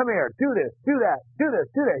Thomas, come here, do this, do that, do this,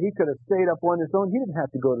 do that." He could have stayed up on his own. He didn't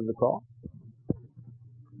have to go to the cross.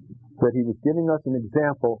 But he was giving us an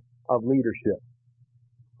example of leadership.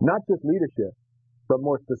 Not just leadership, but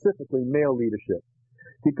more specifically male leadership.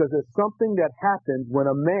 Because there's something that happens when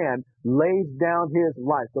a man lays down his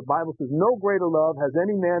life. The Bible says, "No greater love has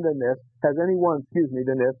any man than this, than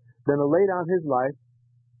to lay down his life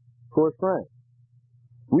for his friend."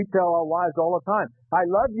 We tell our wives all the time, "I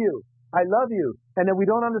love you, I love you." And then we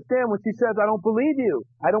don't understand when she says, "I don't believe you,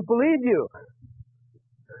 I don't believe you."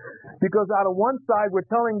 Because out of one side we're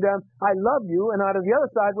telling them, "I love you," and out of the other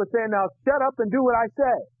side we're saying, "Now shut up and do what I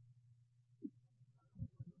say."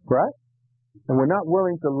 Right? And we're not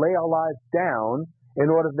willing to lay our lives down in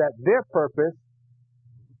order that their purpose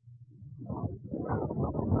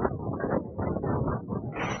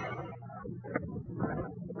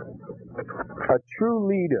A true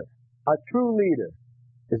leader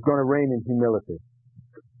is going to reign in humility.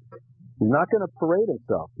 He's not going to parade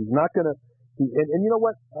himself. He's not going to, and you know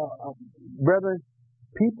what, brethren,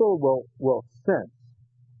 people will sense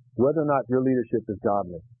whether or not your leadership is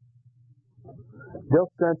godly.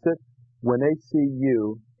 They'll sense it when they see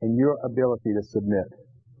you and your ability to submit.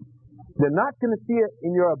 They're not going to see it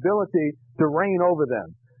in your ability to reign over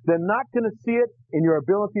them. They're not going to see it in your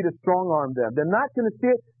ability to strong-arm them. They're not going to see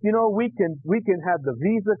it, we can have the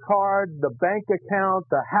Visa card, the bank account,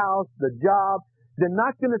 the house, the job. They're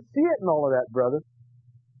not going to see it in all of that, brothers.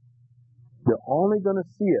 They're only going to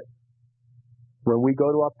see it when we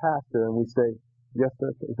go to our pastor and we say, "Yes, sir,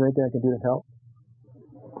 is there anything I can do to help?"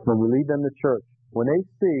 When we lead them to church, when they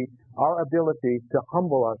see our ability to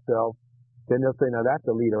humble ourselves, then they'll say, "Now that's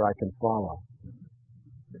a leader I can follow."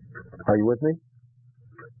 Are you with me?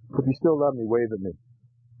 If you still love me, wave at me.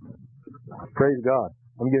 Praise God.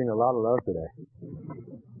 I'm getting a lot of love today.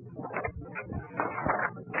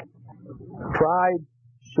 Pride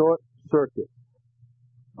short-circuits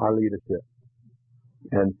our leadership.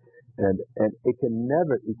 And it can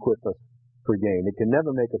never equip us for gain. It can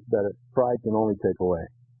never make us better. Pride can only take away.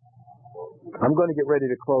 I'm going to get ready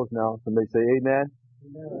to close now. Somebody say amen.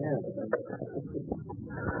 Amen.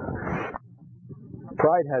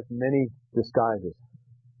 Pride has many disguises.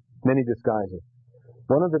 Many disguises.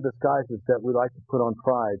 One of the disguises that we like to put on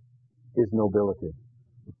pride is nobility.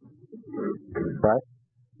 Right?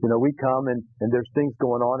 We come and there's things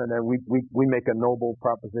going on, and then we make a noble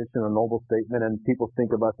proposition, a noble statement, and people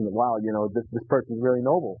think of us and, wow, this person's really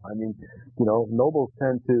noble. I mean, nobles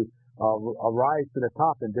tend to rise to the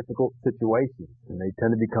top in difficult situations, and they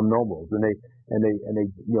tend to become nobles, and they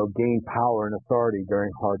gain power and authority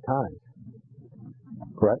during hard times.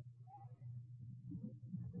 Correct?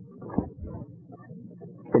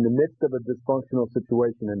 In the midst of a dysfunctional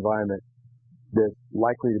situation environment, there's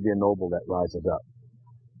likely to be a noble that rises up.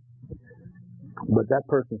 But that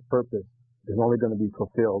person's purpose is only going to be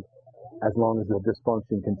fulfilled as long as the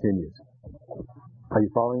dysfunction continues. Are you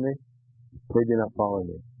following me? Maybe you're not following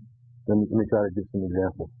me. Let me try to give some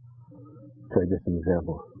examples.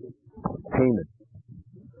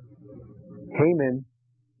 Haman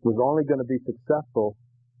was only going to be successful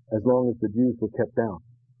as long as the Jews were kept down.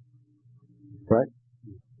 Right?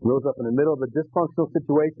 Rose up in the middle of a dysfunctional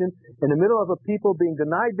situation, in the middle of a people being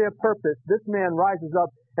denied their purpose. This man rises up,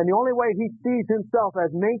 and the only way he sees himself as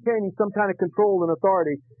maintaining some kind of control and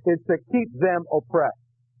authority is to keep them oppressed.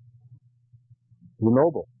 The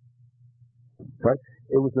noble. Right?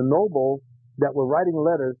 It was the nobles that were writing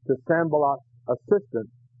letters to Sanballat's assistant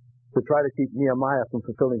to try to keep Nehemiah from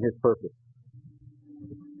fulfilling his purpose.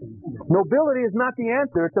 Nobility is not the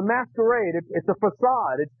answer. It's a masquerade. It's a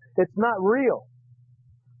facade. It's not real.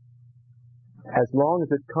 As long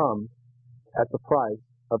as it comes at the price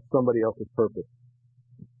of somebody else's purpose.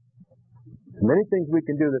 Many things we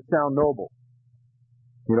can do that sound noble.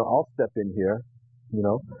 I'll step in here.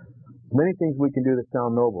 Many things we can do that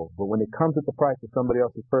sound noble, but when it comes at the price of somebody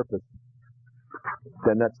else's purpose,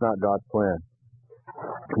 then that's not God's plan.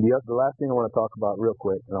 The last thing I want to talk about real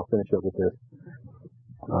quick, and I'll finish up with this,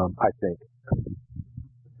 I think,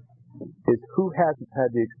 is who hasn't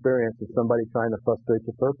had the experience of somebody trying to frustrate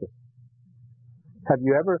your purpose? Have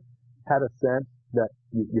you ever had a sense that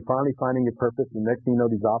you're finally finding your purpose, and next thing you know,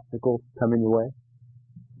 these obstacles come in your way?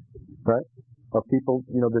 Right? Or people,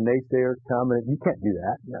 the naysayers come and you can't do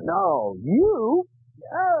that. No, you?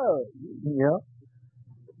 Oh,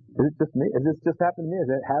 Is it just me? Has this just happened to me?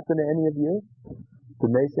 Has it happened to any of you?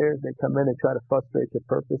 The naysayers, they come in and try to frustrate your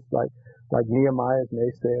purpose, like Nehemiah's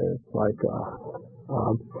naysayers, like the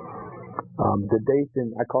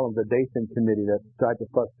Dathan, I call them the Dathan committee that tried to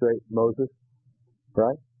frustrate Moses.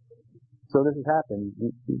 Right? So this has happened.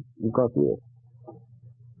 You've gone through it.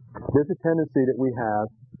 There's a tendency that we have,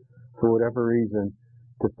 for whatever reason,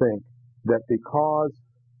 to think that because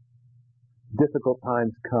difficult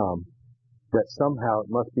times come, that somehow it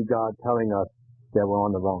must be God telling us that we're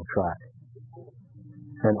on the wrong track.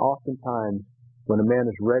 And oftentimes, when a man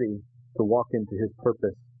is ready to walk into his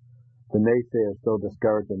purpose, the naysayers so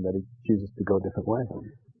discourage him that he chooses to go a different way.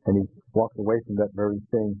 And he walks away from that very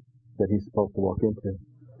thing that he's supposed to walk into.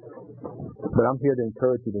 But I'm here to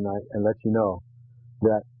encourage you tonight and let you know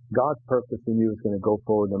that God's purpose in you is going to go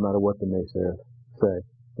forward no matter what the naysayers say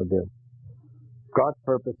or do. God's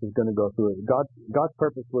purpose is going to go through it. God's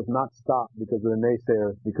purpose was not stopped because of the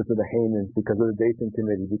naysayers, because of the Hamans, because of the Dathan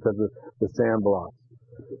committee, because of the Sanballats.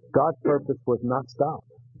 God's purpose was not stopped.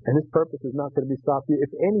 And his purpose is not going to be stopped. If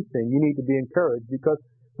anything, you need to be encouraged, because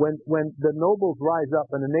when the nobles rise up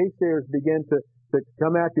and the naysayers begin to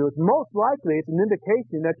come at you, it's most likely it's an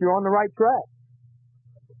indication that you're on the right track.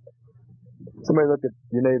 Somebody look at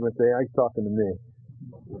your neighbor and say, "He's talking to me."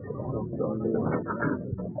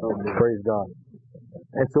 Praise God.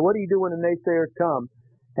 And so what do you do when the naysayers come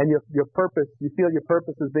and your purpose, you feel your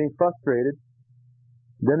purpose is being frustrated?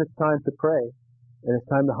 Then it's time to pray, and it's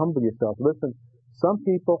time to humble yourself. Listen, some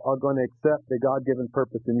people are going to accept the God-given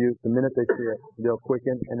purpose in you the minute they see it. They'll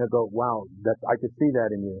quicken and they'll go, "Wow, I could see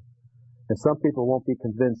that in you." And some people won't be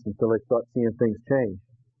convinced until they start seeing things change.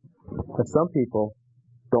 And some people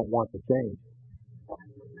don't want to change.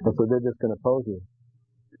 And so they're just going to oppose you.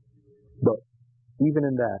 But even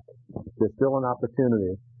in that, there's still an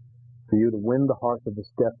opportunity for you to win the hearts of the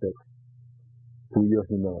skeptics through your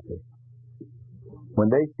humility. When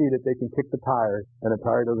they see that they can kick the tires and the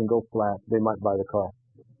tire doesn't go flat, they might buy the car.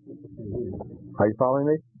 Are you following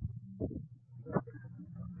me?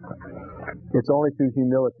 It's only through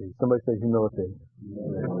humility. Somebody say humility.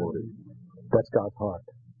 That's God's heart.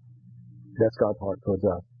 That's God's heart towards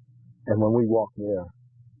us. And when we walk there,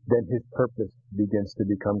 then his purpose begins to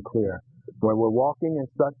become clear. When we're walking in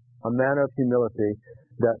such a manner of humility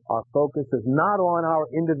that our focus is not on our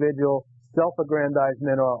individual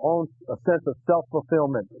self-aggrandizement or our own sense of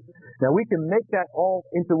self-fulfillment. Now we can make that all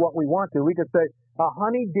into what we want to. We could say,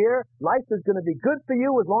 "Honey, dear, life is going to be good for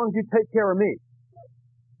you as long as you take care of me."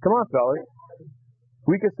 Come on, fellas.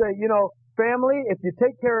 We could say, family, if you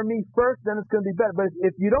take care of me first, then it's going to be better. But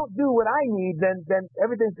if you don't do what I need, then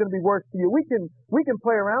everything's going to be worse for you. We can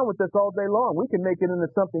play around with this all day long. We can make it into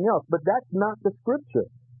something else, but that's not the scripture.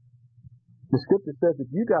 The scripture says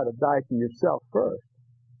that you got to die to yourself first.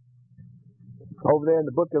 Over there in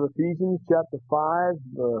the book of Ephesians, chapter 5,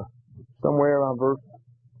 somewhere around verse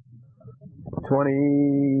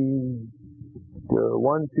 21,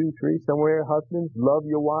 2, 3, somewhere, husbands, love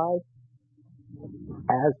your wives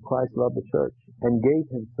as Christ loved the church and gave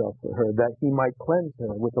himself for her, that he might cleanse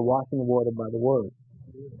her with the washing of water by the word.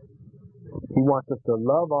 He wants us to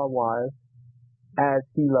love our wives as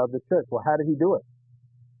he loved the church. Well, how did he do it?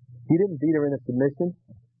 He didn't beat her into submission.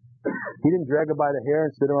 He didn't drag her by the hair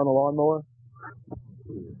and sit her on a lawnmower.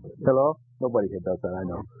 Hello? Nobody here does that, I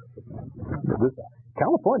know.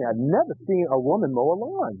 California, I've never seen a woman mow a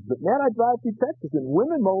lawn. But man, I drive through Texas and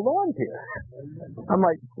women mow lawns here. I'm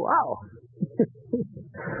like, wow.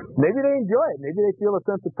 Maybe they enjoy it. Maybe they feel a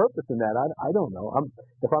sense of purpose in that. I don't know.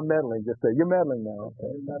 If I'm meddling, just say, you're meddling now.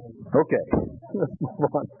 Okay. Let's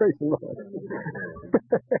move on. Praise the Lord.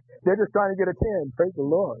 They're just trying to get a tan. Praise the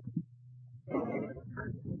Lord.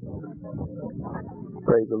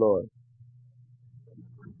 Praise the Lord.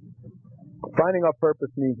 Finding our purpose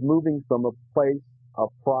means moving from a place of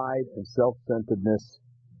pride and self-centeredness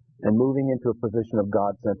and moving into a position of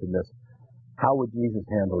God-centeredness. How would Jesus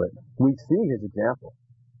handle it? We see his example.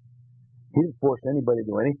 He didn't force anybody to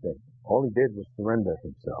do anything. All he did was surrender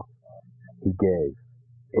himself. He gave.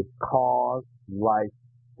 It caused life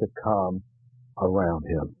to come around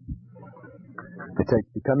him. It takes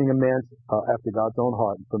becoming a man after God's own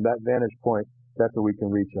heart. From that vantage point, that's where we can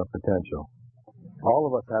reach our potential. All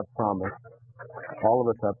of us have promise. All of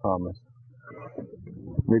us have promise.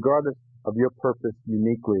 Regardless of your purpose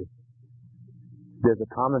uniquely, there's a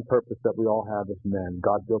common purpose that we all have as men.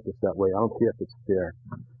 God built us that way. I don't care if it's fair.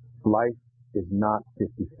 Life is not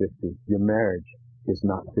 50-50. Your marriage is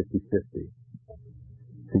not 50-50.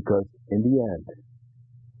 Because in the end,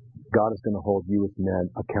 God is going to hold you as men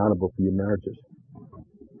accountable for your marriages.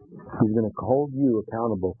 He's going to hold you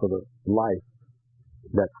accountable for the life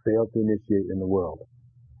that failed to initiate in the world.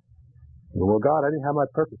 Well, God, I didn't have my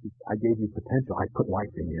purpose. I gave you potential. I put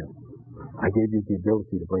life in you. I gave you the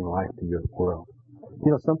ability to bring life to your world.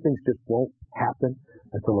 You know, some things just won't happen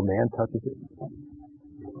until a man touches it.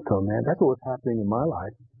 So, man, that's what was happening in my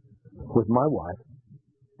life with my wife.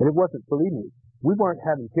 And it wasn't, believe me, we weren't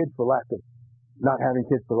having kids for not having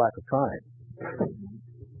kids for lack of trying.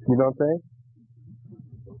 You know what I'm saying?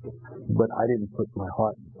 But I didn't put my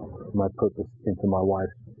heart, my purpose into my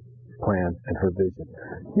wife's plan and her vision.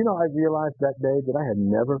 You know, I realized that day that I had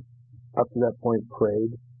never, up to that point,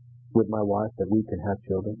 prayed with my wife that we can have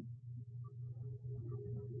children.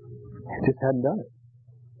 I just hadn't done it.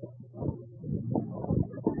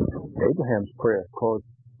 Abraham's prayer caused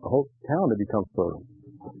a whole town to become fertile.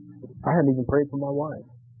 I hadn't even prayed for my wife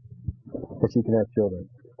that she can have children.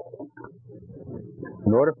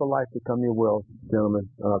 In order for life to come your will, gentlemen,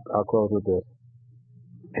 I'll close with this.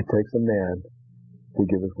 It takes a man to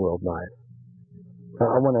give his world life.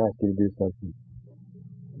 I want to ask you to do something.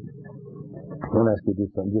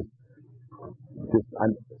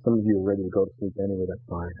 Some of you are ready to go to sleep anyway, that's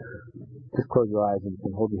fine. Just close your eyes and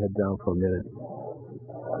hold your head down for a minute.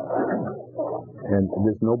 And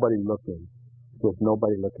there's nobody looking. There's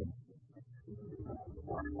nobody looking.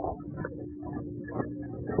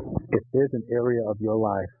 If there's an area of your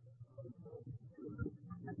life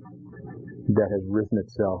that has risen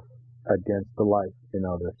itself against the life in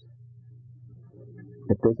others,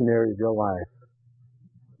 if there's an area of your life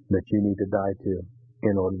that you need to die to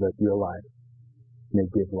in order that your life may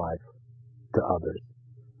give life to others,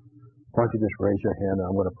 why don't you just raise your hand and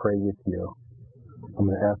I'm going to pray with you. I'm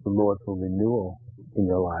going to ask the Lord for renewal in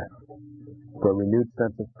your life, for a renewed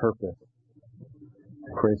sense of purpose.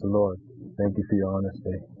 Praise the Lord. Thank you for your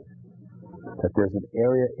honesty. That there's an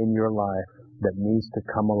area in your life that needs to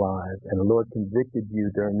come alive, and the Lord convicted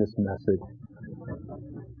you during this message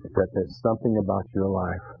that there's something about your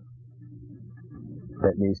life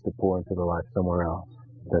that needs to pour into the life somewhere else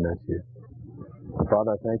than that's you.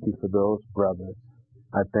 Father, I thank you for those brothers.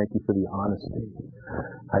 I thank you for the honesty.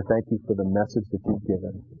 I thank you for the message that you've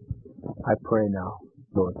given. I pray now,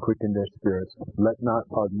 Lord, quicken their spirits. Let not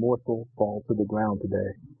our morsel fall to the ground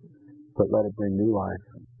today, but let it bring new life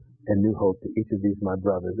and new hope to each of these, my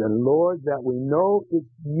brothers. And Lord, that we know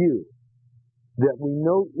it's you. That we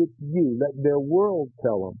know it's you. Let their world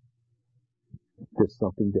tell them there's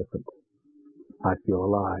something different. I feel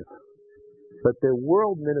alive. Let their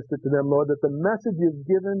world minister to them, Lord, that the message you've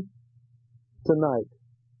given tonight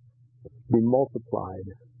be multiplied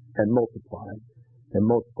and multiplied and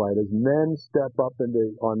multiplied as men step up and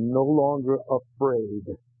they are no longer afraid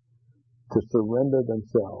to surrender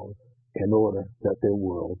themselves in order that their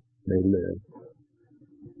world may live.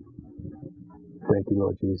 Thank you,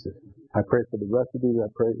 Lord Jesus. I pray for the rest of these. I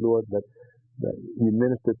pray, Lord, that you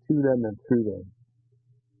minister to them and through them.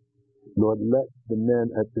 Lord, let the men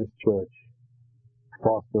at this church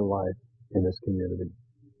foster life in this community.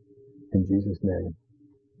 In Jesus' name,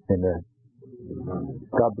 amen.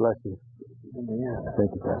 God bless you. Amen.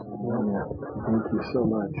 Thank you, Pastor. Thank you so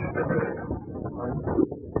much.